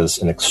think of as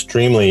an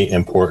extremely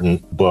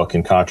important book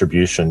and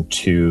contribution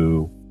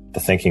to the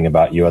thinking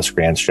about U.S.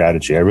 grand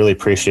strategy. I really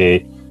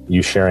appreciate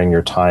you sharing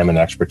your time and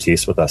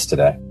expertise with us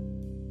today.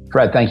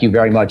 Fred, thank you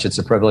very much. It's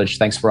a privilege.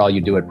 Thanks for all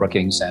you do at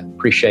Brookings, and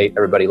appreciate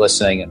everybody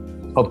listening,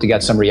 and hope to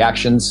get some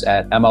reactions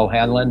at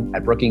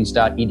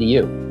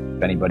mohanlon@brookings.edu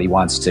if anybody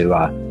wants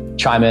to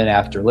chime in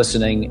after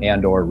listening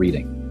and or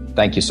reading.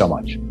 Thank you so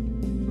much.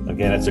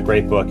 Again, it's a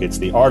great book. It's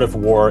The Art of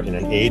War in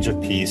an Age of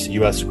Peace,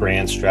 U.S.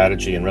 Grand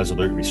Strategy and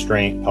Resolute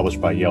Restraint,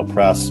 published by Yale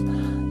Press.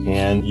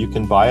 And you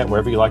can buy it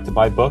wherever you like to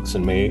buy books,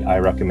 and may I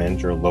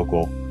recommend your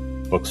local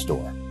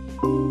bookstore.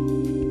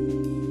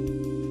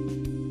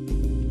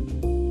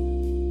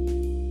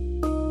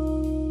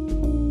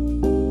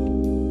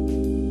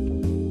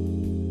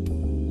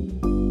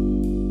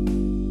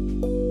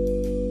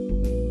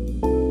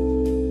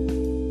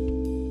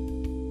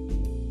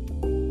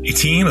 A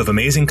team of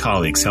amazing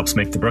colleagues helps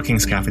make the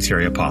Brookings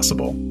Cafeteria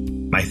possible.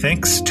 My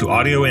thanks to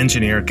audio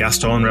engineer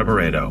Gaston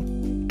Reboredo,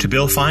 to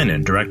Bill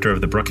Finan, director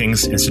of the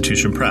Brookings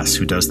Institution Press,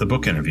 who does the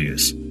book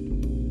interviews,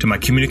 to my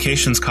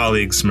communications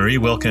colleagues Marie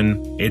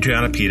Wilkin,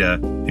 Adriana Pita,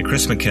 and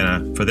Chris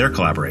McKenna for their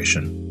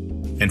collaboration,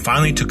 and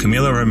finally to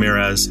Camila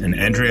Ramirez and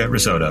Andrea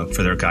Risotto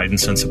for their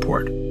guidance and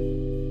support.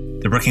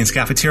 The Brookings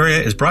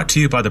Cafeteria is brought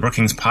to you by the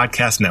Brookings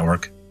Podcast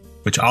Network,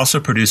 which also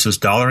produces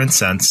Dollar and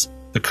Cents,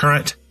 The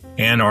Current,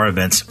 and our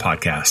events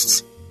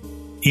podcasts.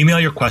 Email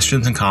your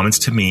questions and comments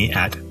to me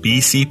at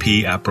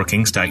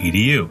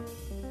bcp@brookings.edu.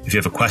 If you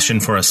have a question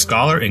for a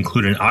scholar,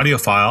 include an audio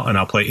file and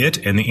I'll play it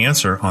and the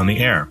answer on the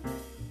air.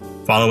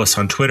 Follow us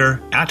on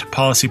Twitter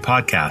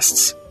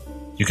 @PolicyPodcasts.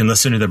 You can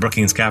listen to the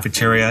Brookings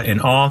Cafeteria in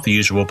all the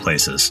usual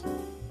places.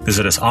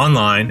 Visit us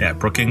online at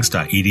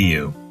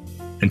brookings.edu.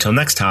 Until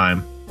next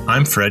time,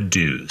 I'm Fred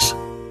Dews.